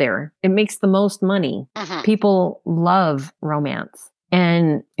out there. It makes the most money. Mhm. People love romance.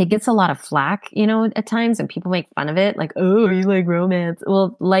 And it gets a lot of flack, at times, and people make fun of it. Like, oh, you like romance?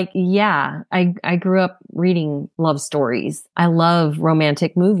 Well, like, yeah, I grew up reading love stories. I love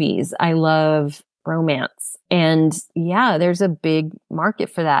romantic movies. I love romance. And yeah, there's a big market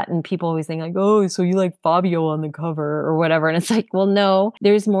for that. And people always think like, oh, so you like Fabio on the cover or whatever. And it's like, well, no,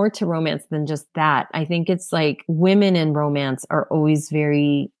 there's more to romance than just that. I think it's like women in romance are always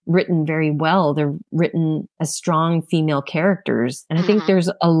written very well. They're written as strong female characters. And I think Mhm. there's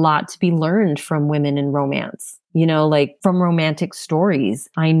a lot to be learned from women in romance. Like from romantic stories.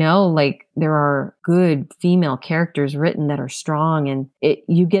 I know like there are good female characters written that are strong, and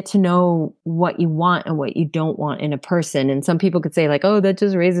you get to know what you want and what you don't want in a person. And some people could say like, oh, that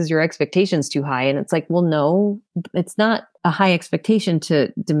just raises your expectations too high. And it's like, well, no, it's not a high expectation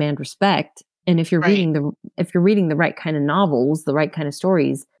to demand respect. And if you're Right. reading the right kind of novels, the right kind of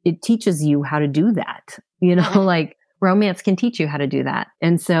stories, it teaches you how to do that. Mhm. Like romance can teach you how to do that.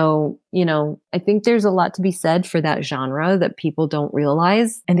 And so, I think there's a lot to be said for that genre that people don't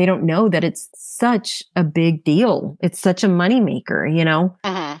realize, and they don't know that it's such a big deal. It's such a moneymaker,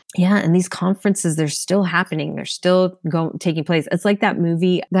 Mhm. Yeah. And these conferences, they're still happening. They're still taking place. It's like that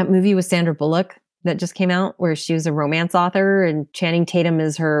movie with Sandra Bullock that just came out where she was a romance author and Channing Tatum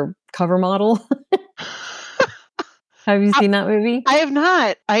is her cover model. Have you seen that movie? I have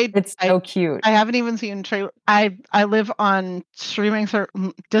not. It's so cute. I haven't even seen trailer. I live on streaming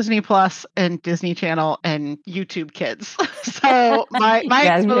Disney Plus and Disney Channel and YouTube Kids, so my Yeah, you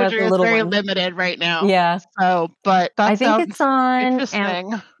got exposure the is little very ones. limited right now. Yeah. So, but I that think it's sounds on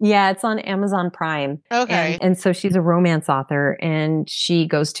interesting. it's on Amazon Prime. Okay. And so she's a romance author and she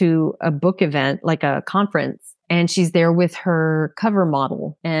goes to a book event, like a conference, and she's there with her cover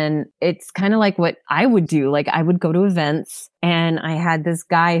model. And it's kind of like what I would do. Like I would go to events, and I had this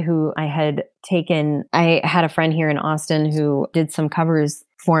guy who I had a friend here in Austin who did some covers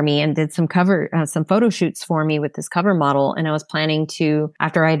for me and did some photo shoots for me with this cover model. And I was planning to,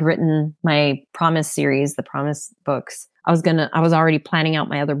 after I'd written my Promise series, the Promise books, I was already planning out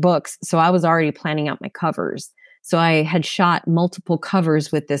my other books. So I was already planning out my covers. So I had shot multiple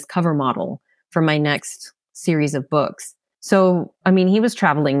covers with this cover model for my next series of books. So, I mean, he was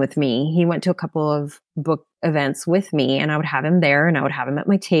traveling with me. He went to a couple of book events with me, and I would have him there, and I would have him at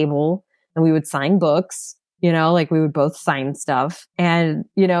my table, and we would sign books, like we would both sign stuff. And,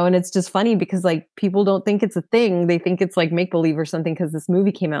 and it's just funny because like people don't think it's a thing. They think it's like make believe or something, because this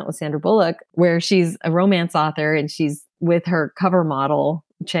movie came out with Sandra Bullock where she's a romance author and she's with her cover model,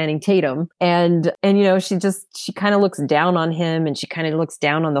 Channing Tatum. And she kind of looks down on him, and she kind of looks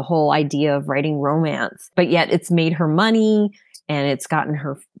down on the whole idea of writing romance, but yet it's made her money and it's gotten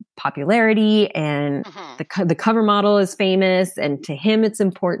her popularity, and the cover model is famous, and to him it's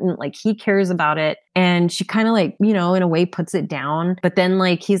important, like he cares about it. And she kind of like, in a way puts it down, but then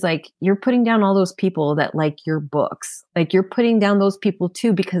like he's like, you're putting down all those people that like your books, like you're putting down those people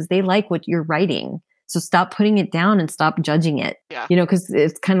too because they like what you're writing. So stop putting it down and stop judging it. Yeah. Because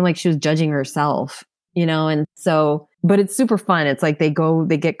it's kind of like she was judging herself, and so, but it's super fun. It's like they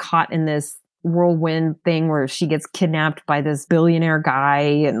get caught in this whirlwind thing where she gets kidnapped by this billionaire guy,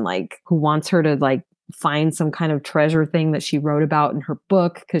 and like who wants her to like find some kind of treasure thing that she wrote about in her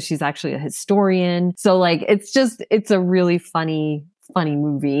book because she's actually a historian. So like it's a really funny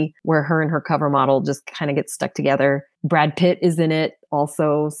movie where her and her cover model just kind of get stuck together. Brad Pitt is in it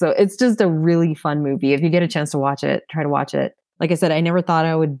also. So it's just a really fun movie. If you get a chance to watch it, try to watch it. Like I said, I never thought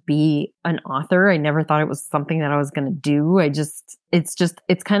I would be an author. I never thought it was something that I was going to do.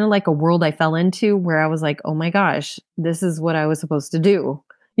 It's kind of like a world I fell into where I was like, oh my gosh, this is what I was supposed to do.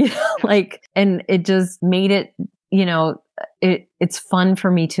 And it just made it, it's fun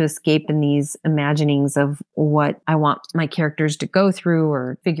for me to escape in these imaginings of what I want my characters to go through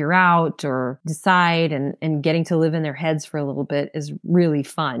or figure out or decide, and getting to live in their heads for a little bit is really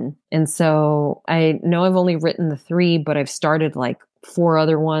fun. And so I know I've only written the 3, but I've started like 4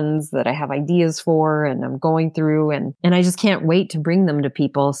 other ones that I have ideas for, and I'm going through, and I just can't wait to bring them to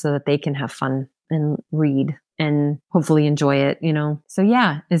people so that they can have fun and read and hopefully enjoy it, So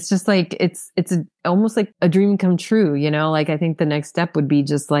yeah, it's just like, it's almost like a dream come true, like I think the next step would be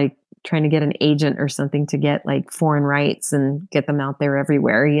just like trying to get an agent or something to get like foreign rights and get them out there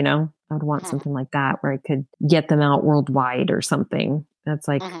everywhere, I would want something like that where I could get them out worldwide or something. That's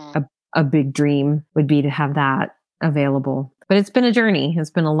like a big dream would be to have that available. But it's been a journey. It's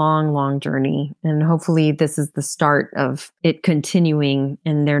been a long, long journey. And hopefully this is the start of it continuing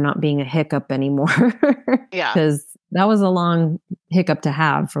and there not being a hiccup anymore. Yeah. Because that was a long hiccup to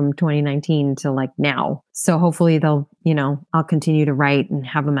have from 2019 to like now. So hopefully they'll, I'll continue to write and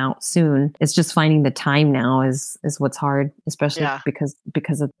have them out soon. It's just finding the time now is what's hard, especially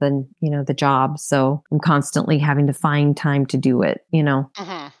because of the, the job. So I'm constantly having to find time to do it,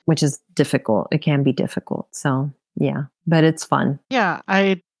 which is difficult. It can be difficult. So yeah, but it's fun. Yeah,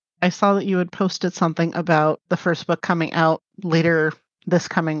 I saw that you had posted something about the first book coming out later this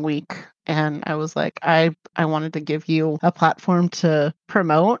coming week, and I was like, I wanted to give you a platform to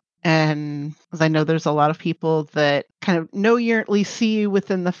promote, and as I know there's a lot of people that kind of know you, or at least see you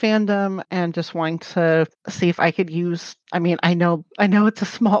within the fandom, and just wanting to see if I could use, I mean, I know it's a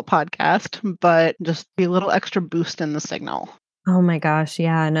small podcast, but just be a little extra boost in the signal. Oh my gosh.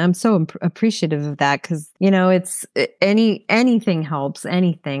 Yeah. And I'm so appreciative of that because, it's anything helps,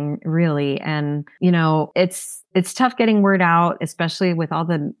 anything really. And, it's tough getting word out, especially with all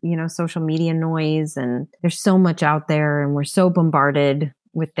the, social media noise, and there's so much out there and we're so bombarded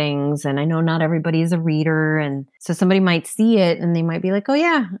with things. And I know not everybody is a reader. And so somebody might see it and they might be like, oh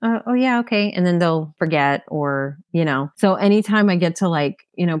yeah, okay. And then they'll forget or, so anytime I get to like,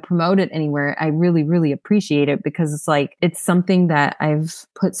 promote it anywhere, I really, really appreciate it because it's like, it's something that I've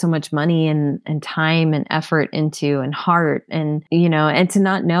put so much money and time and effort into and heart and, and to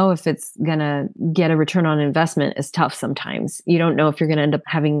not know if it's going to get a return on investment is tough sometimes. You don't know if you're going to end up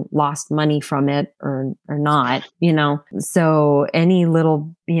having lost money from it or not, so any little,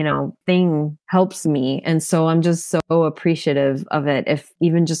 thing helps me. And so I'm just so appreciative of it. If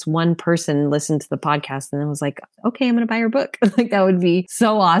even just one person listened to the podcast and it was like, okay, I'm going to buy your book. Like that would be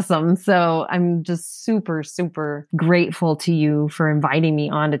so awesome. So I'm just super, super grateful to you for inviting me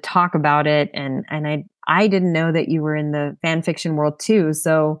on to talk about it. And I didn't know that you were in the fan fiction world too.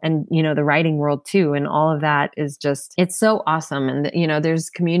 So, and the writing world too. And all of that is just, it's so awesome. And, there's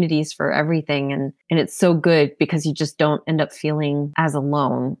communities for everything. And it's so good because you just don't end up feeling as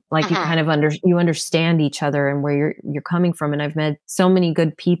alone. Like you kind of you understand each other and where you're coming from. And I've met so many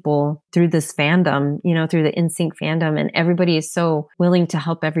good people through this fandom, through the NSYNC fandom, and everybody is so willing to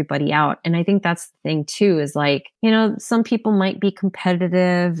help everybody out. And I think that's the thing too, is like, some people might be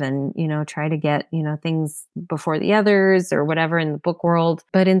competitive and, try to get, things before the others or whatever in the book world.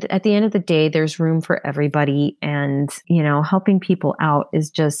 But at the end of the day, there's room for everybody. And, helping people out is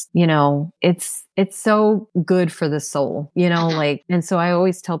just, it's so good for the soul, like, and so I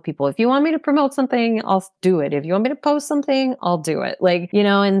always tell people, if you want me to promote something, I'll do it. If you want me to post something, I'll do it. Like,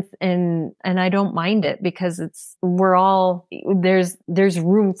 and I don't mind it because there's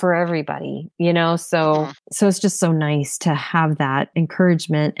room for everybody, so it's just so nice to have that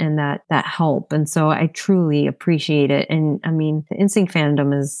encouragement and that help. And so I truly appreciate it. And I mean, the NSYNC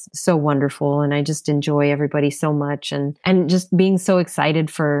fandom is so wonderful and I just enjoy everybody so much and just being so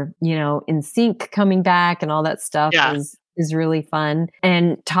excited for, NSYNC coming back and all that stuff is really fun,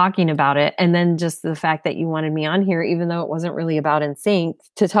 and talking about it. And then just the fact that you wanted me on here, even though it wasn't really about NSYNC,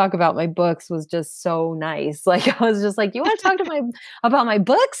 to talk about my books was just so nice. Like I was just like, you want to talk about my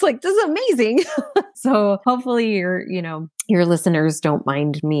books? Like, this is amazing. So hopefully your listeners don't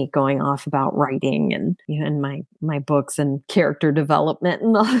mind me going off about writing and and my books and character development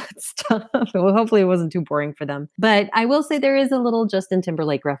and all that stuff. Well, hopefully it wasn't too boring for them. But I will say there is a little Justin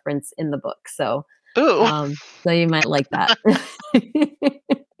Timberlake reference in the book. So so you might like that.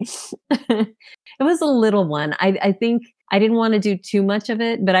 It was a little one. I think I didn't want to do too much of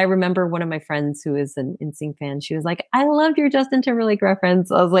it, but I remember one of my friends who is an NSYNC fan. She was like, I loved your Justin Timberlake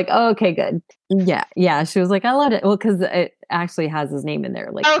reference. I was like, oh, okay, good. Yeah. She was like, I loved it. Well, because it actually has his name in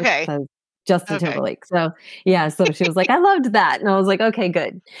there. Like, it says Justin Timberlake. So yeah, so she was like, I loved that. And I was like, okay,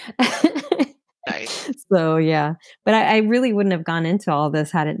 good. Nice. So yeah, but I really wouldn't have gone into all this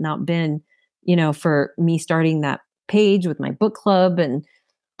had it not been, for me starting that page with my book club and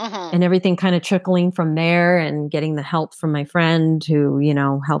everything kind of trickling from there and getting the help from my friend who,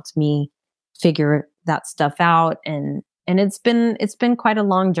 helped me figure that stuff out. And it's been quite a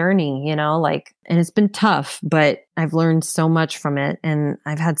long journey, and it's been tough, but I've learned so much from it. And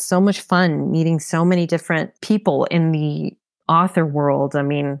I've had so much fun meeting so many different people in the author world. I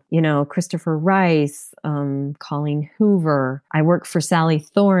mean, Christopher Rice, Colleen Hoover. I work for Sally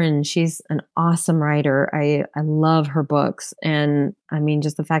Thorne. She's an awesome writer. I love her books. And I mean,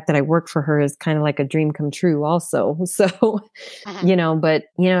 just the fact that I work for her is kind of like a dream come true also. So,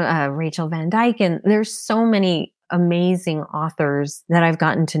 Rachel Van Dyke, and there's so many amazing authors that I've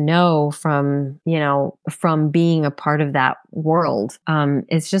gotten to know from being a part of that world.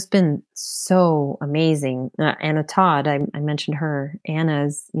 It's just been so amazing. Anna Todd, I mentioned her.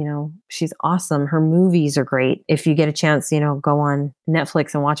 Anna's, she's awesome. Her movies are great. If you get a chance, go on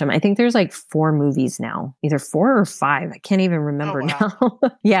Netflix and watch them. I think there's like 4 movies now, either 4 or 5. I can't even remember now.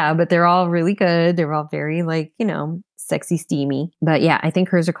 Yeah, but they're all really good. They're all very sexy, steamy. But yeah, I think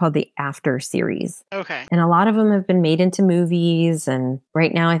hers are called the After series. Okay. And a lot of them have been made into movies. And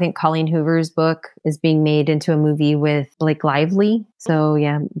right now, I think Colleen Hoover's book is being made into a movie with Blake Lively. So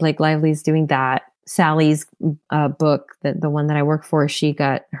yeah, Blake Lively's doing that. Sally's book, the one that I work for,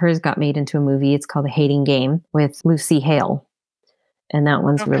 hers got made into a movie. It's called The Hating Game with Lucy Hale. And that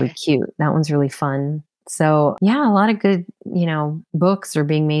one's really cute. That one's really fun. So yeah, a lot of good, books are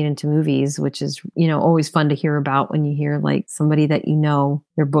being made into movies, which is, always fun to hear about when you hear like somebody that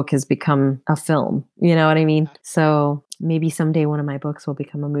their book has become a film. You know what I mean? So maybe someday one of my books will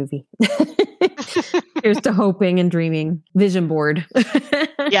become a movie. Here's to hoping and dreaming. Vision board.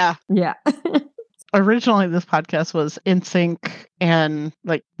 Yeah. Yeah. Originally, this podcast was NSYNC, and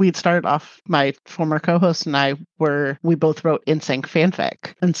we'd started off, my former co-host and I we both wrote NSYNC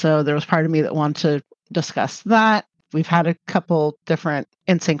fanfic. And so there was part of me that wanted to discuss that. We've had a couple different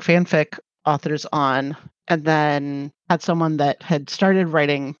NSYNC fanfic authors on, and then had someone that had started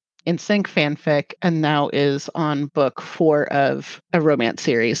writing NSYNC fanfic and now is on book 4 of a romance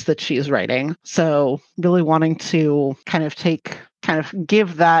series that she's writing. So really wanting to kind of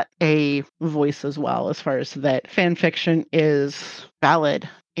give that a voice as well, as far as that fan fiction is valid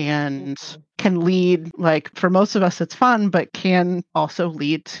and can lead, for most of us it's fun, but can also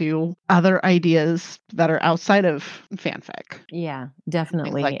lead to other ideas that are outside of fanfic. Yeah,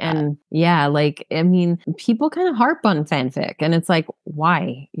 definitely. And yeah, people kind of harp on fanfic, and it's like,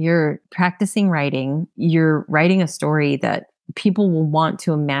 why? You're practicing writing, you're writing a story that people will want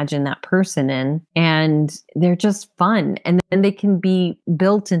to imagine that person in, and they're just fun. And then they can be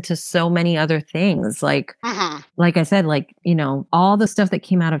built into so many other things. Like I said, like, you know, all the stuff that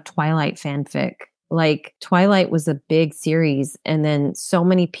came out of Twilight fanfic. Like Twilight was a big series, and then so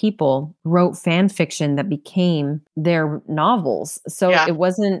many people wrote fan fiction that became their novels. So it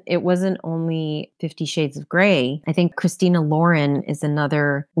wasn't only 50 Shades of Grey. I think Christina Lauren is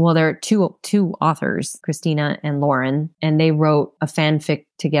another. Well, there are two authors, Christina and Lauren, and they wrote a fanfic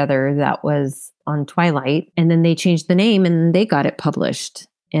together that was on Twilight, and then they changed the name and they got it published,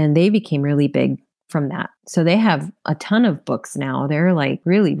 and they became really big from that. So they have a ton of books now. They're like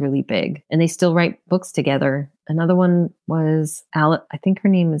really, really big, and they still write books together. Another one was I think her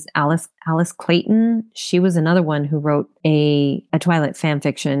name is Alice Clayton. She was another one who wrote a Twilight fan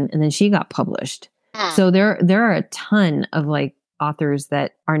fiction, and then she got published. So there are a ton of like authors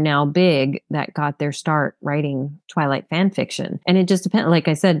that are now big that got their start writing Twilight fan fiction. And it just depends. Like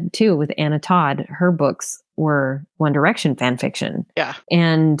I said, too, with Anna Todd, her books were One Direction fan fiction. Yeah.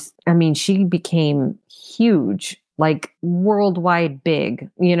 And I mean, she became huge, like worldwide big,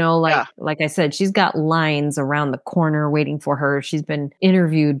 you know, like I said, she's got lines around the corner waiting for her. She's been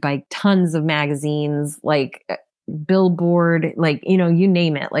interviewed by tons of magazines, like Billboard, like, you know, you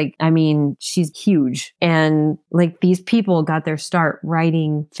name it. Like, I mean, she's huge. And like these people got their start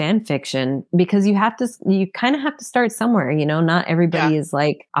writing fan fiction because you kind of have to start somewhere, you know, not everybody is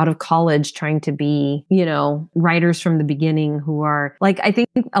like out of college trying to be, you know, writers from the beginning who are like, I think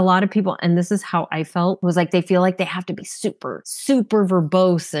a lot of people, and this is how I felt, was like, they feel like they have to be super, super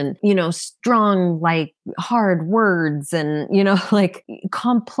verbose and, you know, strong, like hard words and, you know, like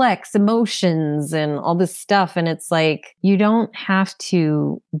complex emotions and all this stuff. And it's like, you don't have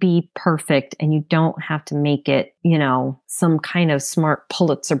to be perfect, and you don't have to make it, you know, some kind of smart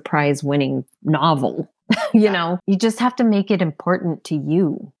Pulitzer Prize winning novel. You know, you just have to make it important to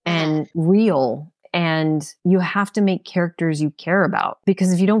you and real. And you have to make characters you care about,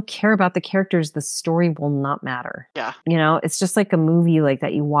 because if you don't care about the characters, the story will not matter. Yeah. You know, it's just like a movie like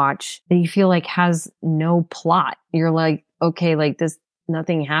that you watch that you feel like has no plot. You're like, okay, like this,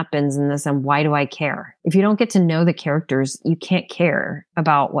 nothing happens in this, and why do I care? If you don't get to know the characters, you can't care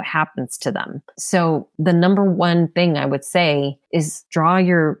about what happens to them. So the number one thing I would say is draw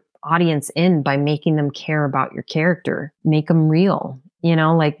your audience in by making them care about your character. Make them real. You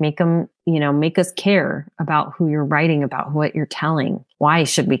know, like make them, you know, make us care about who you're writing about, what you're telling. Why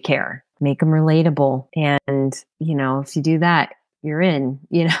should we care? Make them relatable. And, you know, if you do that, you're in,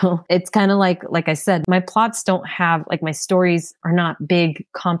 you know. It's kind of like I said, my plots don't have, like, my stories are not big,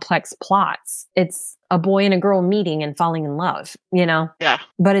 complex plots. It's a boy and a girl meeting and falling in love, you know? Yeah.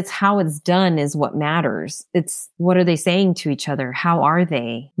 But it's how it's done is what matters. It's what are they saying to each other? How are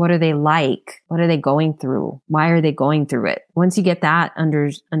they? What are they like? What are they going through? Why are they going through it? Once you get that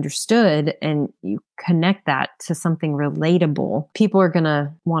understood and you connect that to something relatable, people are going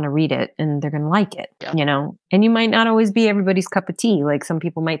to want to read it and they're going to like it, you know? And you might not always be everybody's cup of tea. Like some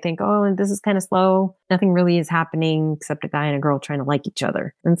people might think, oh, this is kind of slow. Nothing really is happening except a guy and a girl trying to like each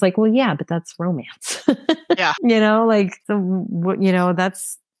other. And it's like, well, yeah, but that's romance. Yeah. You know, like, so, you know,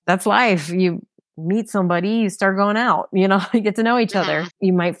 that's life. You meet somebody, you start going out, you know, you get to know each other.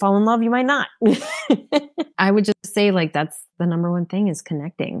 You might fall in love, you might not. I would just say, like, that's the number one thing is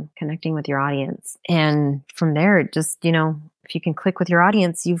connecting with your audience. And from there, just, you know, if you can click with your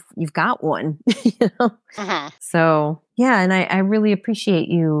audience, you've got one, you know? So yeah. And I really appreciate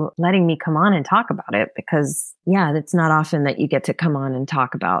you letting me come on and talk about it, because yeah, it's not often that you get to come on and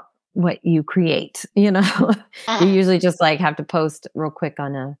talk about what you create, you know. You usually just like have to post real quick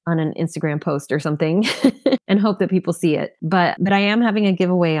on an Instagram post or something and hope that people see it. But I am having a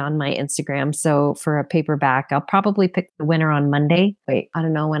giveaway on my Instagram. So for a paperback, I'll probably pick the winner on Monday. Wait, I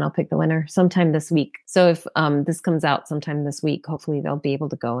don't know when I'll pick the winner, sometime this week. So if this comes out sometime this week, hopefully they'll be able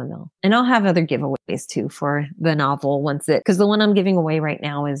to go, and I'll have other giveaways too for the novel because the one I'm giving away right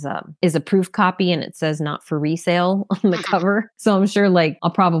now is a proof copy, and it says not for resale on the cover. So I'm sure like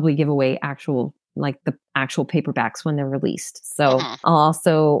I'll probably give away the actual paperbacks when they're released. So I'll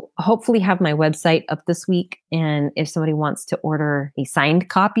also hopefully have my website up this week. And if somebody wants to order a signed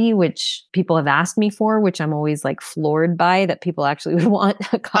copy, which people have asked me for, which I'm always like floored by that people actually would want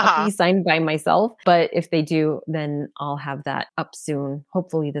a copy signed by myself. But if they do, then I'll have that up soon,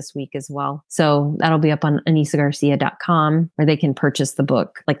 hopefully this week as well. So that'll be up on AnissaGarcia.com, where they can purchase the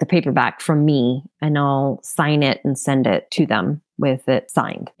book, like the paperback from me, and I'll sign it and send it to them with it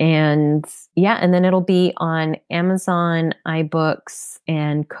signed. And yeah, and then it'll be on Amazon, iBooks,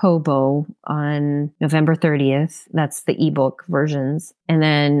 and Kobo on November 30th. That's the ebook versions. And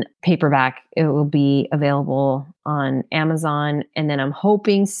then paperback, it will be available on Amazon. And then I'm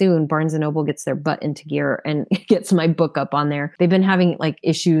hoping soon Barnes & Noble gets their butt into gear and gets my book up on there. They've been having like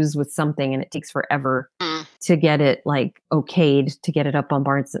issues with something and it takes forever to get it like okayed to get it up on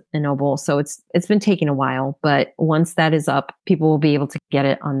Barnes & Noble. So it's been taking a while, but once that is up, people will be able to get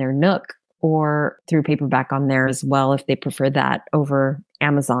it on their Nook or through paperback on there as well if they prefer that over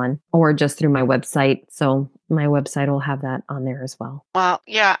Amazon or just through my website. So my website will have that on there as well. Well,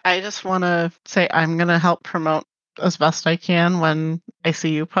 yeah, I just want to say I'm going to help promote as best I can when I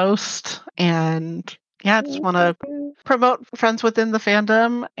see you post. And yeah, I just want to promote friends within the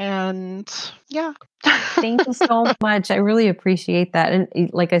fandom. And yeah. Thank you so much. I really appreciate that.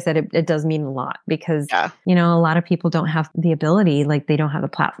 And like I said, it does mean a lot because, you know, a lot of people don't have the ability, like they don't have a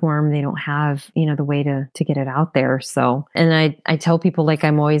platform. They don't have, you know, the way to get it out there. So, and I tell people like,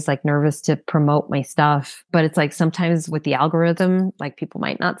 I'm always like nervous to promote my stuff, but it's like sometimes with the algorithm, like people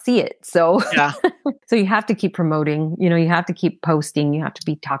might not see it. So, so you have to keep promoting, you know, you have to keep posting, you have to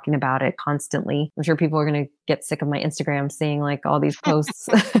be talking about it constantly. I'm sure people are going to get sick of my Instagram seeing like all these posts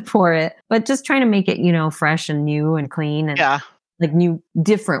for it, but just trying to make it, you know, fresh and new and clean and like new,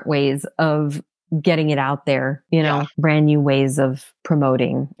 different ways of getting it out there, you know, brand new ways of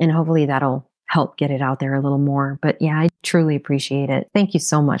promoting. And hopefully that'll help get it out there a little more. But yeah, I truly appreciate it. Thank you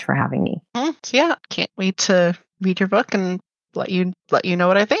so much for having me. Yeah, can't wait to read your book and let you know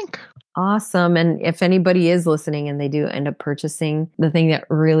what I think. Awesome. And if anybody is listening and they do end up purchasing, the thing that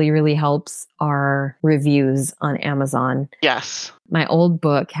really, really helps are reviews on Amazon. Yes. My old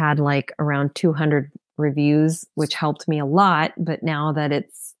book had like around 200 reviews, which helped me a lot. But now that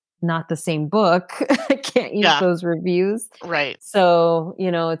it's not the same book, I can't use those reviews. Right. So,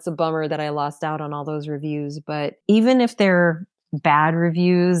 you know, it's a bummer that I lost out on all those reviews. But even if they're bad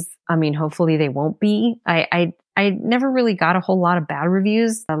reviews, I mean, hopefully they won't be. I never really got a whole lot of bad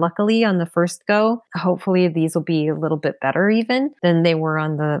reviews, luckily, on the first go. Hopefully these will be a little bit better even than they were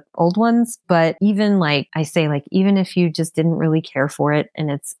on the old ones. But even like I say, like, even if you just didn't really care for it and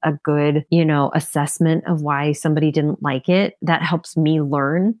it's a good, you know, assessment of why somebody didn't like it, that helps me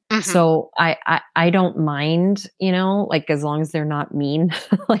learn. So I don't mind, you know, like as long as they're not mean,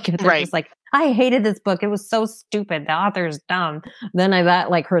 like if they're just like, I hated this book. It was so stupid. The author's dumb. Then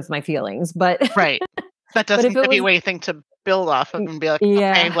that like hurts my feelings. But that doesn't give you anything to build off of and be like,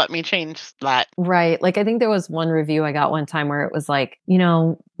 okay, let me change that. Right. Like I think there was one review I got one time where it was like, you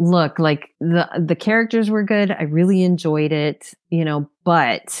know, look, like the characters were good. I really enjoyed it, you know,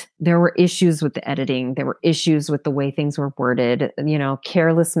 but there were issues with the editing. There were issues with the way things were worded, you know,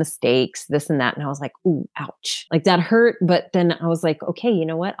 careless mistakes, this and that. And I was like, ooh, ouch. Like that hurt. But then I was like, okay, you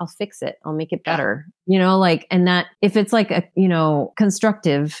know what? I'll fix it. I'll make it better. You know, like, and that if it's like a, you know,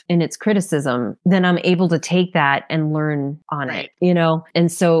 constructive in its criticism, then I'm able to take that and learn on it, you know?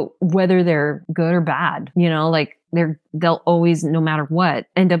 And so whether they're good or bad, you know, like they'll always, no matter what,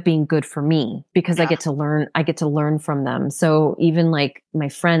 end up being good for me because I get to learn from them. So even like my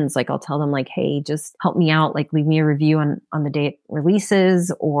friends, like I'll tell them like, hey, just help me out. Like leave me a review on the day it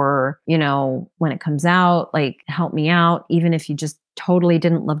releases or, you know, when it comes out, like help me out. Even if you just totally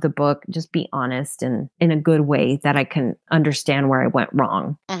didn't love the book, just be honest and in a good way that I can understand where I went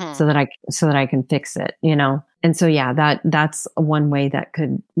wrong so that I can fix it, you know? And so, yeah, that's one way that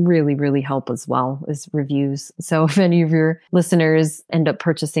could really, really help as well is reviews. So if any of your listeners end up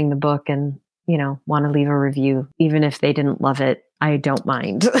purchasing the book and, you know, want to leave a review, even if they didn't love it, I don't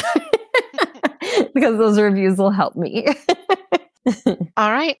mind because those reviews will help me.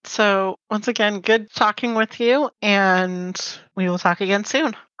 All right. So once again, good talking with you and we will talk again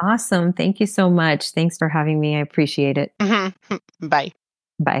soon. Awesome. Thank you so much. Thanks for having me. I appreciate it. Bye.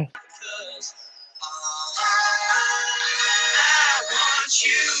 Bye.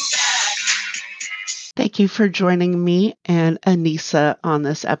 Thank you for joining me and Anissa on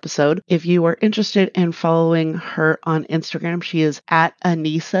this episode. If you are interested in following her on Instagram, she is at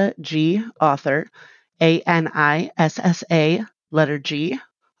Anissa G author, ANISSA letter G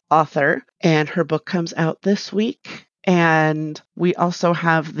author, and her book comes out this week. And we also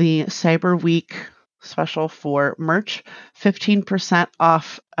have the Cyber Week special for merch, 15%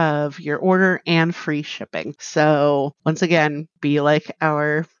 off of your order and free shipping. So once again, be like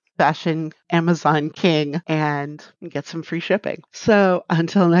our fashion Amazon king and get some free shipping. So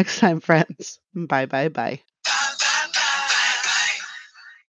until next time, friends, bye.